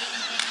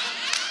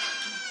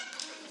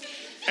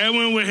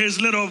 Edwin with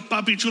his little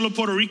papi chulo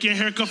Puerto Rican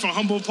haircut from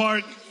Humboldt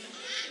Park.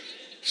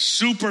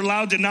 Super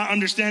loud, did not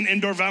understand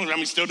indoor volume. I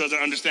mean, still doesn't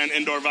understand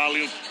indoor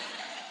volume.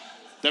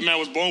 That man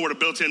was born with a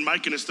built-in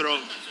mic in his throat.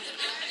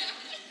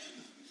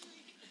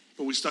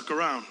 But we stuck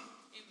around.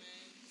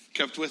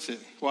 Kept with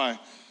it. Why?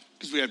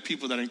 Because we had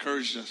people that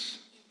encouraged us.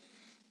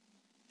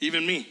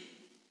 Even me.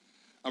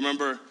 I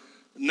remember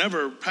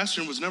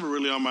pastoring was never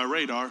really on my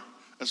radar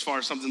as far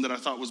as something that I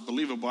thought was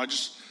believable. I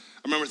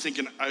remember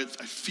thinking, I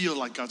feel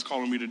like God's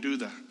calling me to do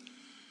that.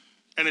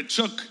 And it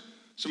took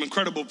some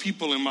incredible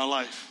people in my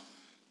life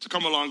to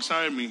come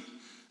alongside me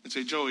and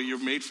say, Joey, you're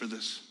made for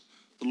this.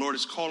 The Lord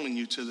is calling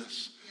you to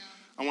this.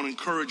 Yeah. I want to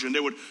encourage you. And they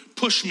would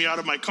push me out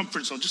of my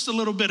comfort zone just a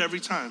little bit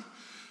every time.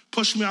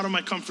 Push me out of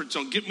my comfort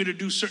zone, get me to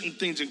do certain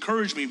things,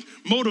 encourage me,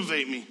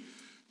 motivate me.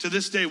 To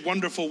this day,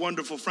 wonderful,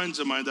 wonderful friends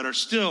of mine that are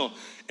still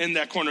in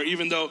that corner,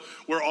 even though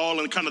we're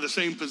all in kind of the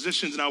same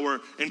positions now, we're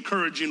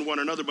encouraging one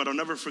another, but I'll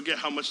never forget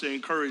how much they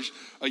encouraged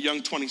a young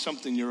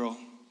 20-something-year-old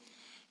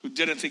who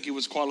didn't think he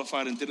was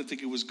qualified and didn't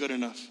think he was good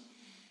enough.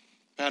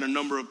 I had a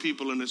number of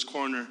people in this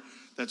corner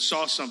that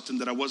saw something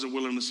that I wasn't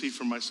willing to see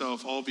for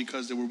myself, all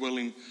because they were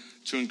willing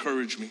to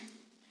encourage me.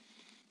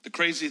 The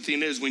crazy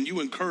thing is, when you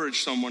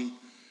encourage someone,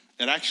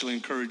 it actually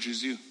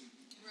encourages you.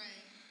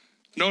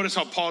 Notice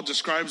how Paul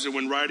describes it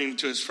when writing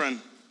to his friend.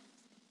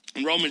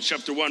 In Romans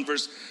chapter 1,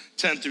 verse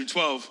 10 through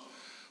 12,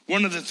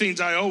 one of the things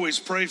I always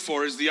pray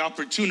for is the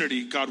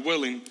opportunity, God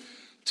willing,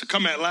 to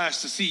come at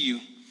last to see you.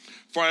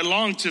 For I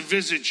long to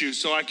visit you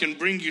so I can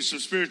bring you some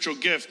spiritual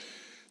gift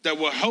that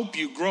will help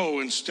you grow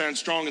and stand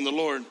strong in the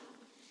Lord.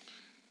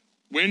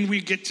 When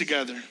we get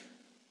together,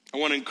 I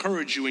want to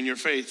encourage you in your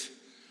faith,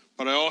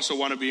 but I also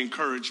want to be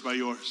encouraged by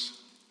yours.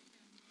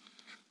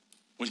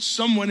 When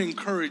someone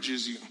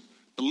encourages you,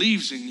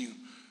 believes in you,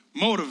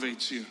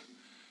 motivates you,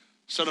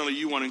 suddenly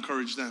you want to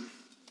encourage them.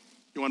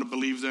 You want to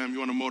believe them. You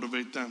want to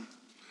motivate them.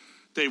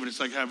 David, it's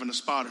like having a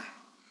spotter.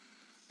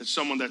 It's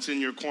someone that's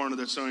in your corner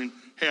that's saying,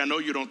 hey, I know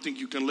you don't think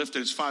you can lift it.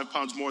 It's 5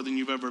 pounds more than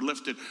you've ever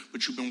lifted,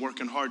 but you've been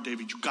working hard,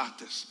 David. You got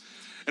this.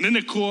 And isn't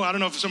it cool? I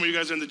don't know if some of you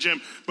guys are in the gym,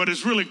 but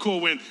it's really cool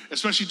when,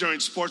 especially during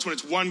sports, when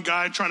it's one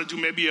guy trying to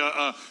do maybe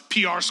a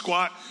PR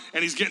squat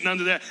and he's getting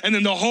under that. And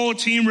then the whole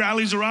team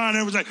rallies around. And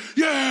everyone's like,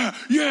 yeah,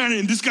 yeah.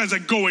 And this guy's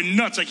like going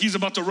nuts, like he's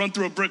about to run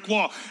through a brick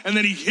wall. And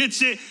then he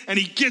hits it and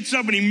he gets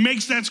up and he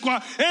makes that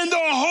squat. And the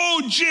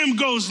whole gym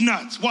goes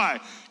nuts. Why?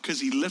 Because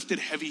he lifted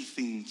heavy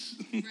things.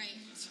 Right.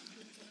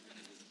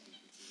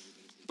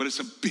 But it's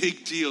a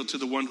big deal to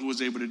the one who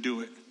was able to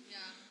do it. Yeah.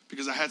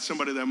 Because I had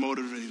somebody that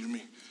motivated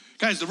me.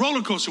 Guys, the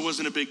roller coaster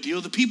wasn't a big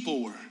deal. The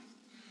people were.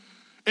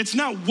 It's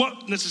not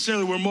what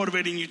necessarily we're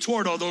motivating you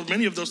toward, although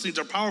many of those things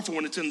are powerful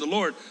when it's in the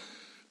Lord.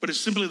 But it's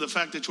simply the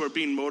fact that you are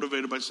being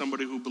motivated by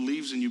somebody who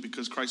believes in you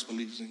because Christ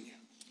believes in you.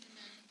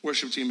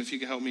 Worship team, if you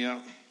can help me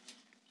out.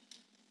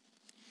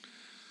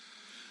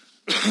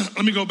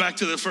 Let me go back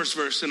to the first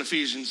verse in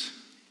Hebrews.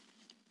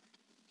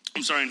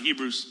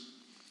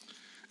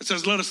 It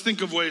says, let us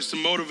think of ways to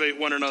motivate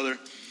one another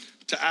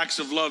to acts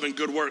of love and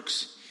good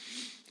works.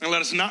 And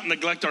let us not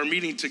neglect our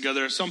meeting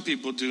together as some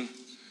people do,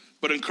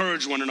 but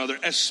encourage one another,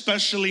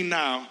 especially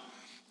now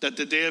that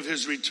the day of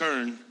his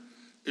return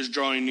is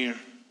drawing near.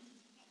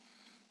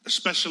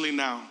 Especially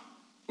now.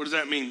 What does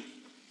that mean?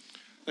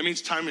 That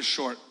means time is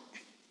short.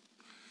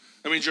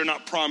 That means you're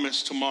not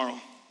promised tomorrow.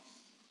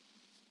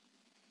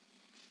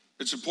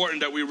 It's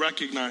important that we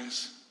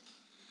recognize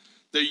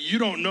that you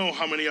don't know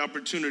how many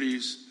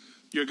opportunities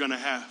you're going to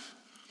have.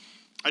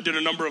 I did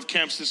a number of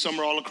camps this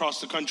summer all across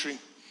the country.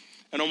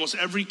 And almost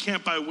every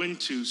camp I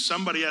went to,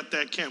 somebody at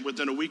that camp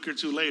within a week or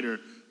two later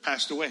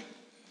passed away.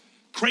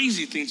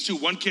 Crazy things too.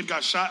 One kid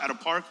got shot at a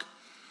park.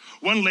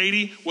 One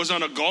lady was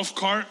on a golf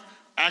cart,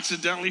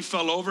 accidentally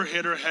fell over,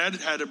 hit her head,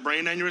 had a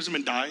brain aneurysm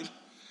and died.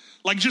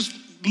 Like just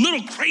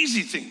little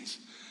crazy things.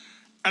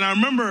 And I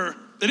remember,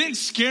 they didn't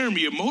scare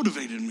me, it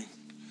motivated me.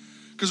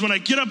 Because when I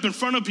get up in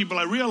front of people,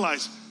 I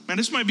realize, man,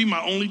 this might be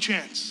my only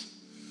chance.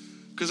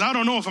 Because I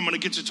don't know if I'm going to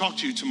get to talk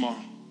to you tomorrow.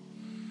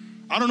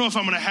 I don't know if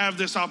I'm going to have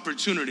this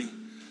opportunity.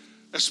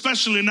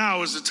 Especially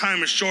now as the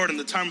time is short and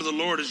the time of the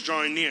Lord is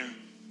drawing near.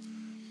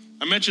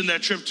 I mentioned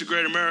that trip to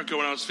Great America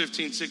when I was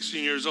 15,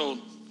 16 years old.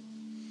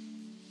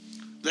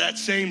 That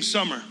same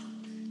summer,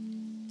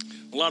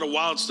 a lot of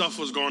wild stuff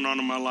was going on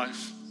in my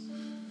life.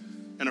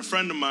 And a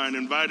friend of mine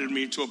invited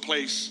me to a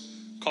place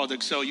called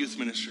Excel Youth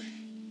Ministry.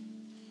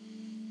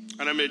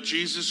 And I met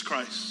Jesus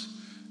Christ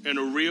in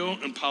a real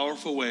and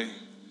powerful way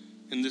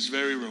in this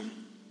very room.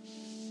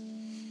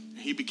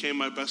 He became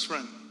my best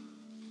friend.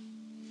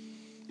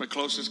 My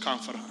closest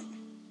confidant,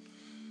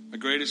 my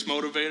greatest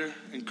motivator,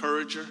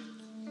 encourager,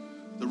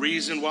 the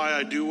reason why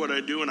I do what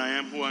I do and I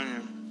am who I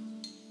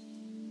am.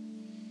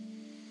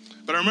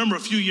 But I remember a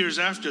few years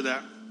after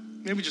that,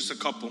 maybe just a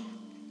couple,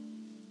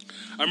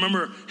 I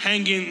remember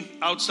hanging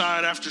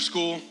outside after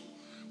school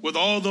with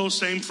all those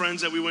same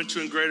friends that we went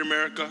to in Great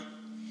America,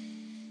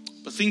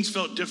 but things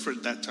felt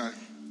different that time.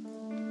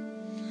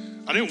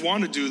 I didn't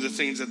want to do the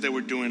things that they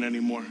were doing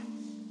anymore.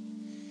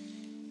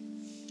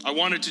 I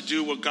wanted to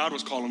do what God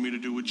was calling me to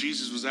do, what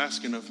Jesus was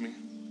asking of me.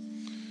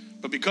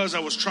 But because I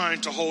was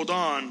trying to hold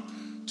on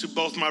to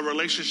both my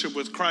relationship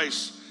with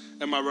Christ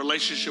and my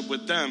relationship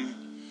with them,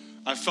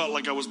 I felt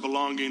like I was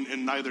belonging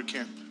in neither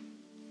camp.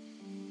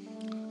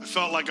 I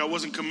felt like I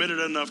wasn't committed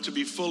enough to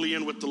be fully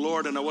in with the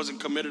Lord, and I wasn't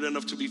committed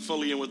enough to be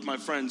fully in with my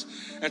friends.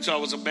 And so I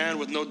was a band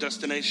with no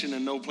destination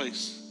and no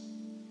place.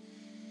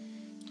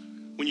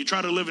 When you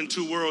try to live in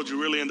two worlds,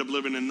 you really end up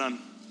living in none.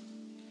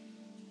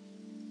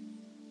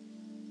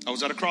 I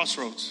was at a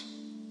crossroads.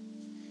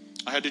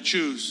 I had to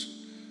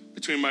choose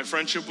between my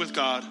friendship with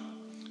God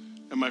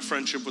and my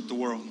friendship with the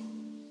world.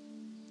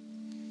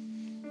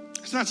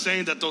 It's not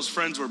saying that those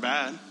friends were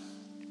bad.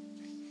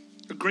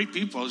 They're great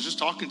people. I was just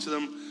talking to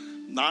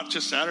them, not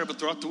just Saturday, but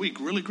throughout the week.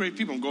 Really great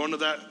people. I'm going to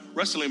that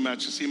wrestling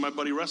match to see my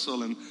buddy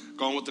wrestle and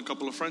going with a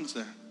couple of friends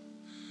there.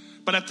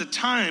 But at the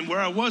time where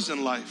I was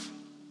in life,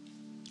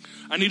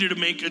 I needed to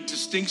make a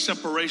distinct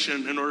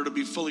separation in order to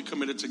be fully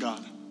committed to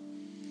God.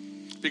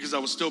 Because I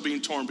was still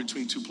being torn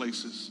between two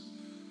places.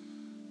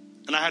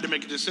 And I had to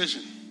make a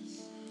decision.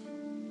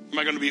 Am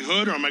I going to be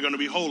hood or am I going to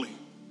be holy?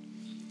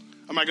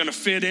 Am I going to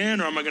fit in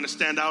or am I going to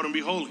stand out and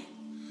be holy?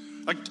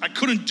 I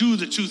couldn't do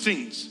the two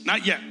things.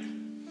 Not yet.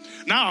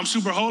 Now I'm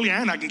super holy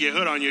and I can get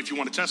hood on you if you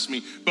want to test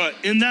me. But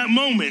in that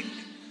moment,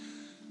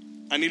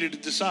 I needed to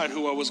decide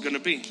who I was going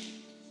to be.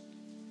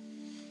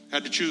 I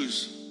had to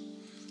choose.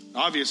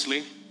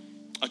 Obviously,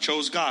 I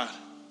chose God.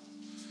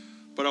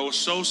 But I was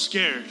so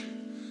scared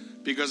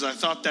because I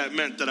thought that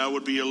meant that I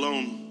would be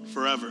alone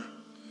forever.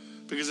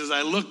 Because as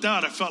I looked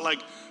out, I felt like,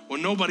 well,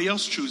 nobody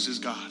else chooses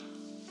God.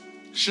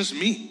 It's just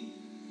me.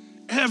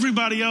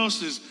 Everybody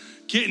else is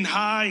getting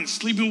high and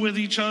sleeping with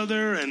each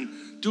other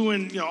and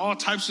doing, all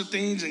types of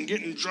things and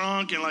getting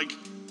drunk, and like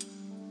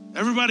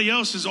everybody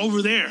else is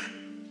over there.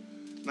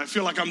 And I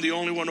feel like I'm the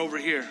only one over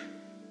here.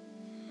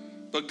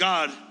 But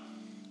God,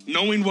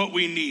 knowing what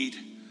we need,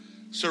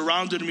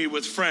 surrounded me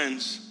with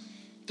friends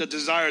that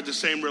desired the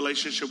same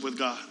relationship with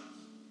God.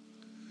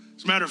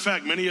 As a matter of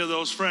fact, many of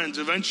those friends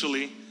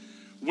eventually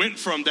went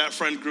from that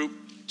friend group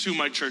to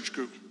my church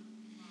group.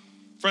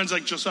 Friends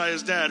like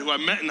Josiah's dad, who I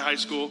met in high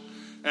school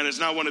and is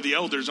now one of the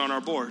elders on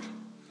our board,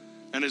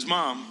 and his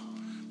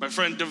mom, my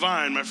friend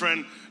Divine, my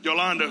friend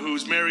Yolanda,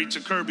 who's married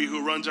to Kirby,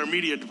 who runs our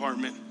media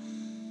department.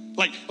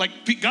 Like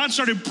God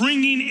started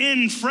bringing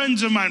in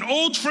friends of mine,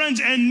 old friends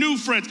and new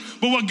friends.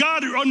 But what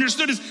God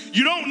understood is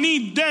you don't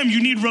need them,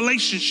 you need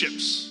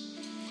relationships.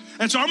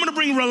 And so I'm going to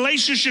bring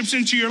relationships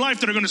into your life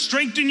that are going to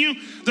strengthen you,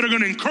 that are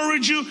going to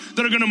encourage you,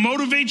 that are going to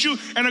motivate you,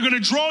 and are going to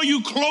draw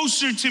you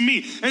closer to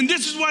me. And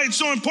this is why it's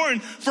so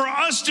important for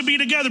us to be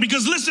together.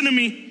 Because listen to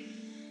me.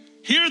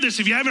 Hear this.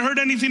 If you haven't heard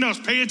anything else,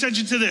 pay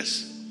attention to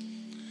this.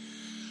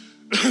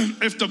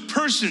 If the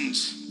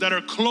persons that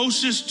are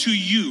closest to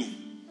you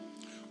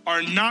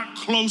are not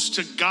close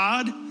to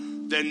God,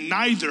 then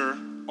neither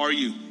are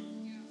you.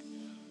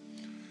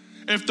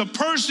 If the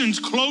persons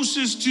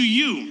closest to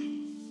you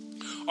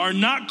are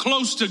not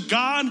close to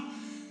God,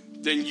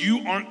 then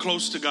you aren't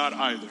close to God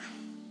either.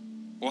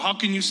 Well, how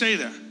can you say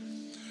that?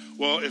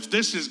 Well, if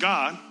this is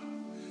God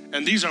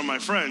and these are my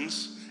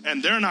friends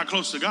and they're not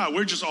close to God,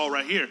 we're just all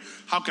right here.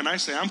 How can I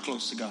say I'm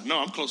close to God? No,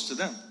 I'm close to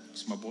them.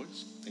 It's my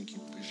boys. Thank you.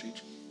 Appreciate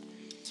you.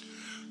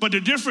 But the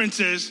difference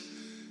is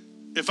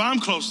if I'm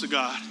close to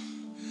God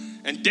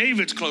and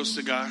David's close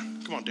to God,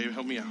 come on, David,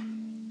 help me out.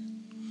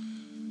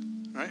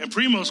 All right? And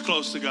Primo's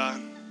close to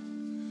God.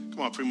 Come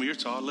on, Primo, you're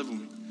tall. Live with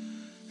me.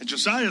 And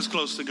Josiah's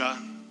close to God.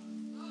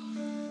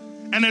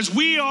 And as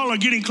we all are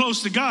getting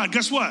close to God,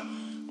 guess what?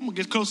 I'm going to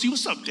get close to you.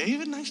 What's up,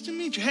 David? Nice to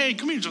meet you. Hey,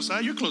 come here,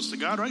 Josiah. You're close to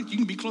God, right? You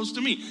can be close to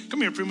me.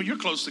 Come here, Primo. You're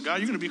close to God.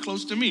 You're going to be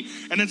close to me.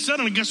 And then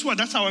suddenly, guess what?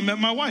 That's how I met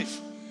my wife.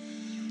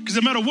 Because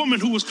I met a woman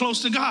who was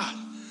close to God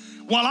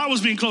while I was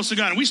being close to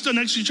God. And we stood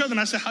next to each other and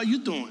I said, how you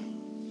doing?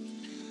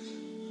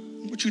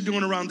 What you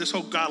doing around this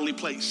whole godly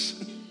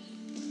place?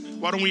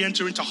 Why don't we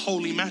enter into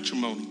holy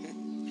matrimony?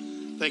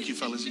 Thank you,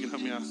 fellas. You can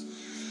help me out.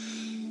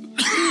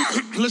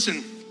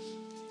 Listen,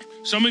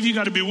 some of you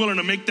got to be willing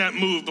to make that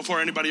move before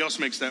anybody else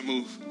makes that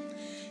move.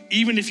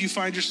 Even if you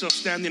find yourself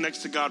standing next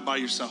to God by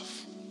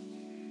yourself.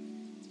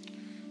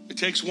 It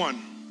takes one,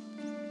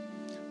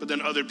 but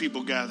then other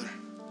people gather.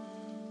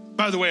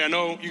 By the way, I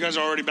know you guys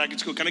are already back at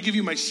school. Can I give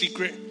you my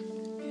secret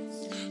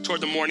toward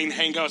the morning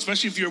hangout?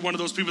 Especially if you're one of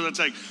those people that's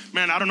like,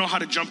 man, I don't know how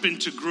to jump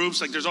into groups.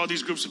 Like there's all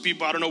these groups of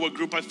people. I don't know what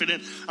group I fit in.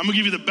 I'm going to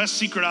give you the best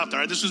secret out there.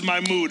 Right? This was my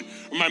mood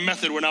or my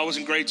method when I was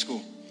in grade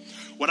school.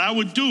 What I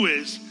would do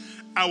is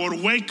I would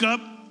wake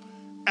up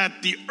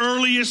at the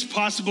earliest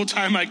possible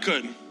time I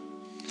could.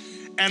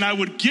 And I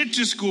would get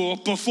to school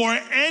before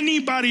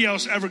anybody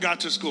else ever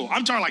got to school.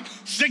 I'm talking like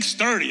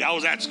 6:30, I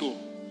was at school.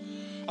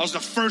 I was the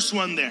first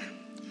one there.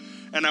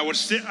 And I would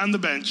sit on the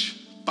bench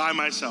by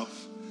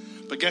myself.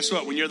 But guess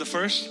what? When you're the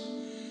first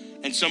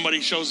and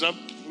somebody shows up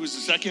who's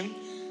the second,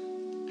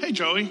 hey,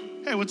 Joey,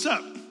 hey, what's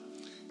up?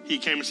 He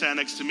came and sat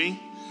next to me.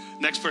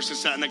 Next person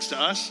sat next to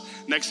us.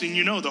 Next thing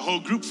you know, the whole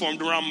group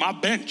formed around my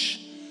bench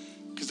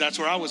because that's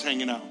where I was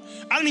hanging out.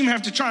 I didn't even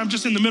have to try. I'm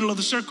just in the middle of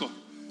the circle,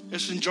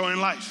 just enjoying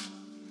life.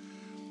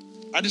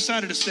 I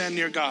decided to stand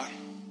near God.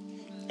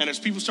 And as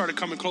people started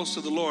coming close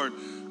to the Lord,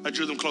 I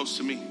drew them close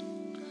to me.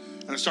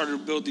 And I started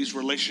to build these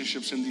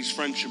relationships and these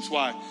friendships.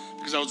 Why?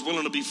 Because I was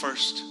willing to be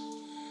first.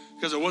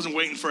 Because I wasn't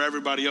waiting for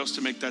everybody else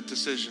to make that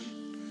decision.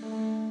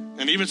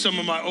 And even some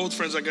of my old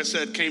friends, like I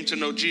said, came to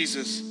know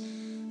Jesus.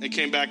 They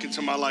came back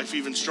into my life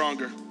even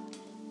stronger.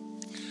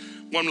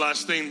 One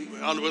last thing,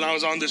 when I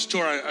was on this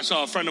tour, I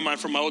saw a friend of mine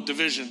from my old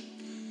division,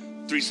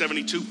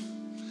 372.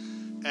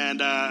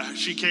 And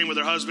she came with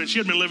her husband. She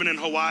had been living in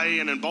Hawaii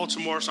and in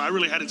Baltimore, so I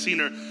really hadn't seen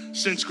her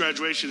since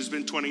graduation. It's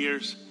been 20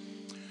 years.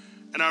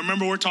 And I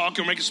remember we're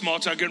talking, making small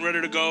talk, getting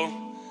ready to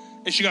go.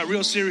 And she got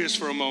real serious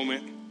for a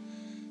moment.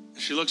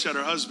 She looks at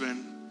her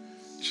husband.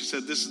 And she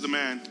said, this is the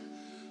man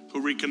who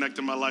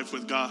reconnected my life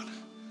with God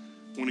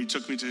when he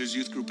took me to his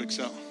youth group,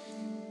 Excel.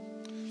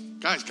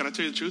 Guys, can I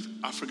tell you the truth?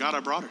 I forgot I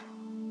brought her.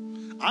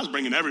 I was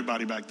bringing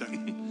everybody back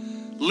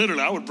then.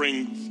 Literally, I would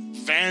bring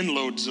van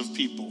loads of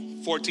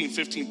people, 14,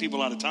 15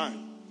 people at a time.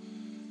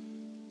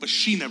 But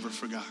she never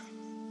forgot.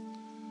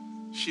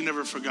 She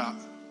never forgot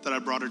that I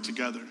brought her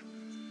together.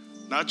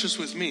 Not just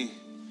with me,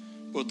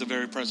 but with the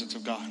very presence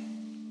of God.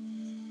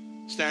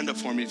 Stand up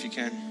for me if you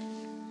can.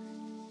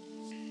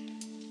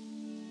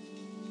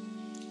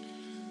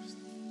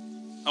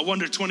 I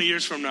wonder 20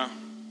 years from now,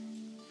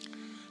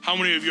 how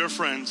many of your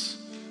friends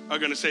are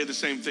going to say the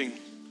same thing?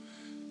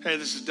 Hey,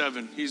 this is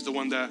Devin. He's the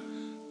one that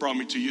brought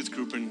me to youth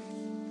group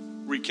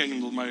and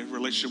rekindled my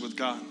relationship with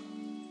God.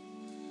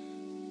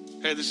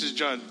 Hey, this is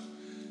Judd.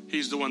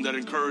 He's the one that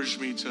encouraged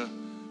me to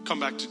come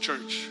back to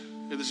church.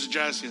 Hey, this is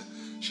Jazia.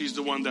 She's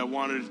the one that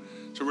wanted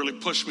to really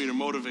push me, to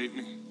motivate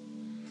me.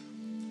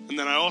 And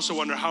then I also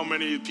wonder how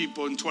many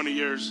people in 20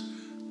 years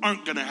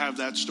aren't going to have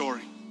that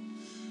story.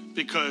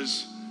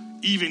 Because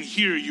even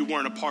here, you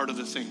weren't a part of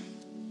the thing.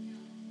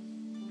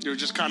 You were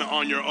just kind of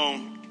on your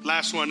own.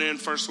 Last one in,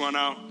 first one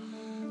out.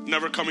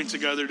 Never coming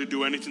together to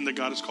do anything that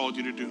God has called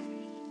you to do.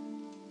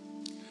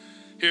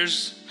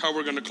 Here's how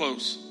we're going to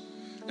close.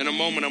 In a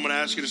moment, I'm going to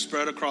ask you to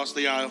spread across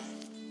the aisle.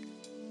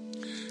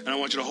 And I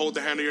want you to hold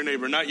the hand of your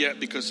neighbor. Not yet,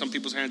 because some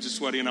people's hands are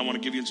sweaty, and I want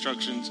to give you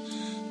instructions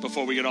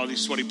before we get all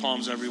these sweaty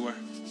palms everywhere.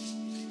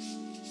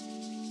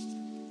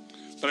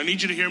 But I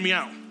need you to hear me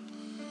out.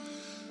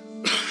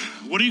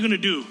 What are you going to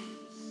do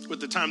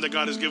with the time that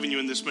God has given you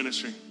in this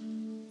ministry?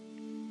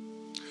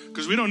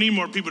 Because we don't need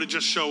more people to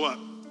just show up.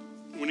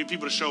 We need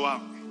people to show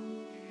out.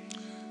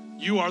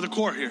 You are the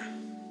core here.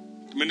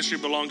 The ministry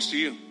belongs to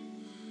you.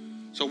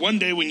 So one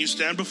day when you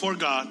stand before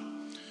God,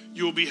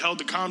 you will be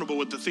held accountable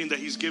with the thing that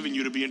he's given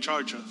you to be in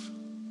charge of.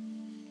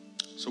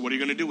 So what are you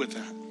going to do with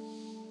that?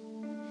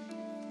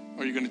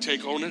 Are you going to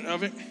take ownership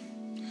of it?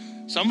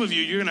 Some of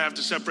you, you're going to have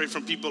to separate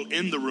from people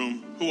in the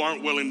room who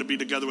aren't willing to be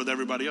together with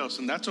everybody else.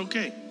 And that's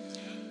okay.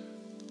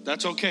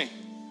 That's okay.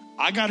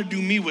 I got to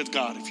do me with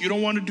God. If you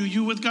don't want to do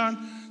you with God,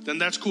 then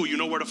that's cool. You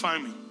know where to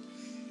find me.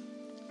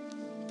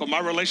 But my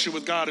relationship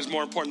with God is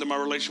more important than my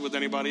relationship with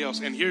anybody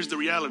else. And here's the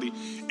reality.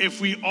 If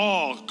we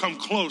all come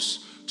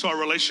close to our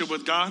relationship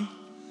with God,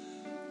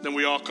 then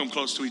we all come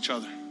close to each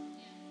other.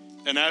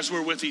 And as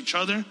we're with each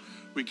other,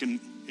 we can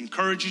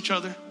encourage each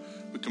other.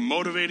 We can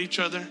motivate each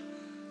other.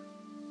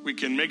 We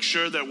can make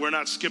sure that we're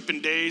not skipping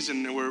days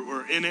and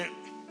we're in it.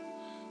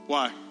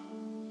 Why?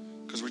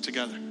 Because we're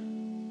together. So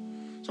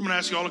I'm going to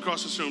ask you all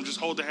across this room, just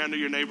hold the hand of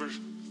your neighbors.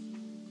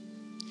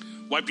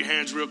 Wipe your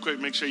hands real quick.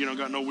 Make sure you don't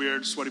got no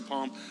weird sweaty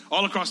palm.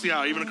 All across the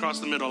aisle, even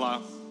across the middle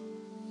aisle.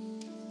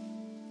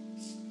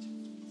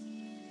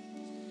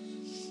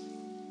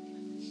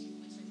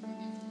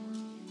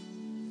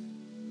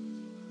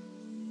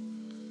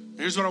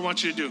 Here's what I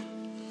want you to do.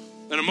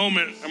 In a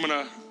moment, I'm going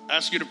to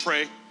ask you to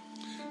pray.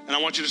 And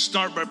I want you to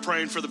start by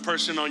praying for the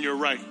person on your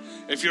right.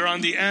 If you're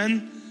on the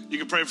end, you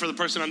can pray for the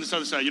person on this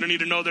other side. You don't need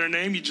to know their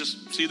name. You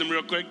just see them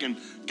real quick. And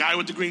guy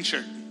with the green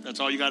shirt. That's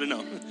all you got to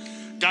know.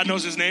 God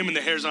knows his name and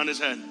the hairs on his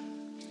head.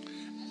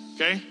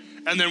 Okay?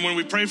 And then when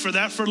we pray for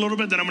that for a little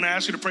bit, then I'm going to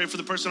ask you to pray for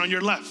the person on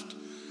your left.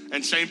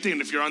 And same thing.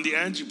 If you're on the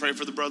end, you pray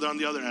for the brother on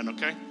the other end,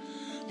 okay?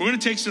 We're going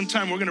to take some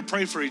time. We're going to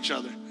pray for each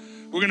other.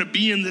 We're going to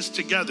be in this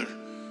together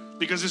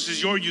because this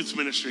is your youth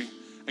ministry.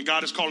 And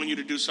God is calling you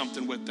to do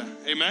something with that.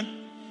 Amen?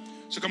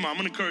 So come on, I'm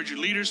going to encourage you.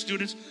 Leaders,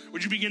 students,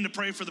 would you begin to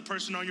pray for the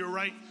person on your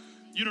right?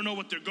 You don't know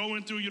what they're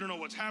going through. You don't know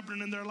what's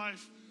happening in their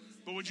life.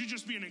 But would you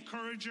just be an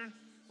encourager?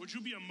 Would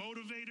you be a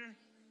motivator?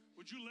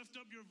 Would you lift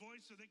up your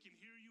voice so they can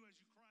hear you as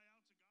you cry out?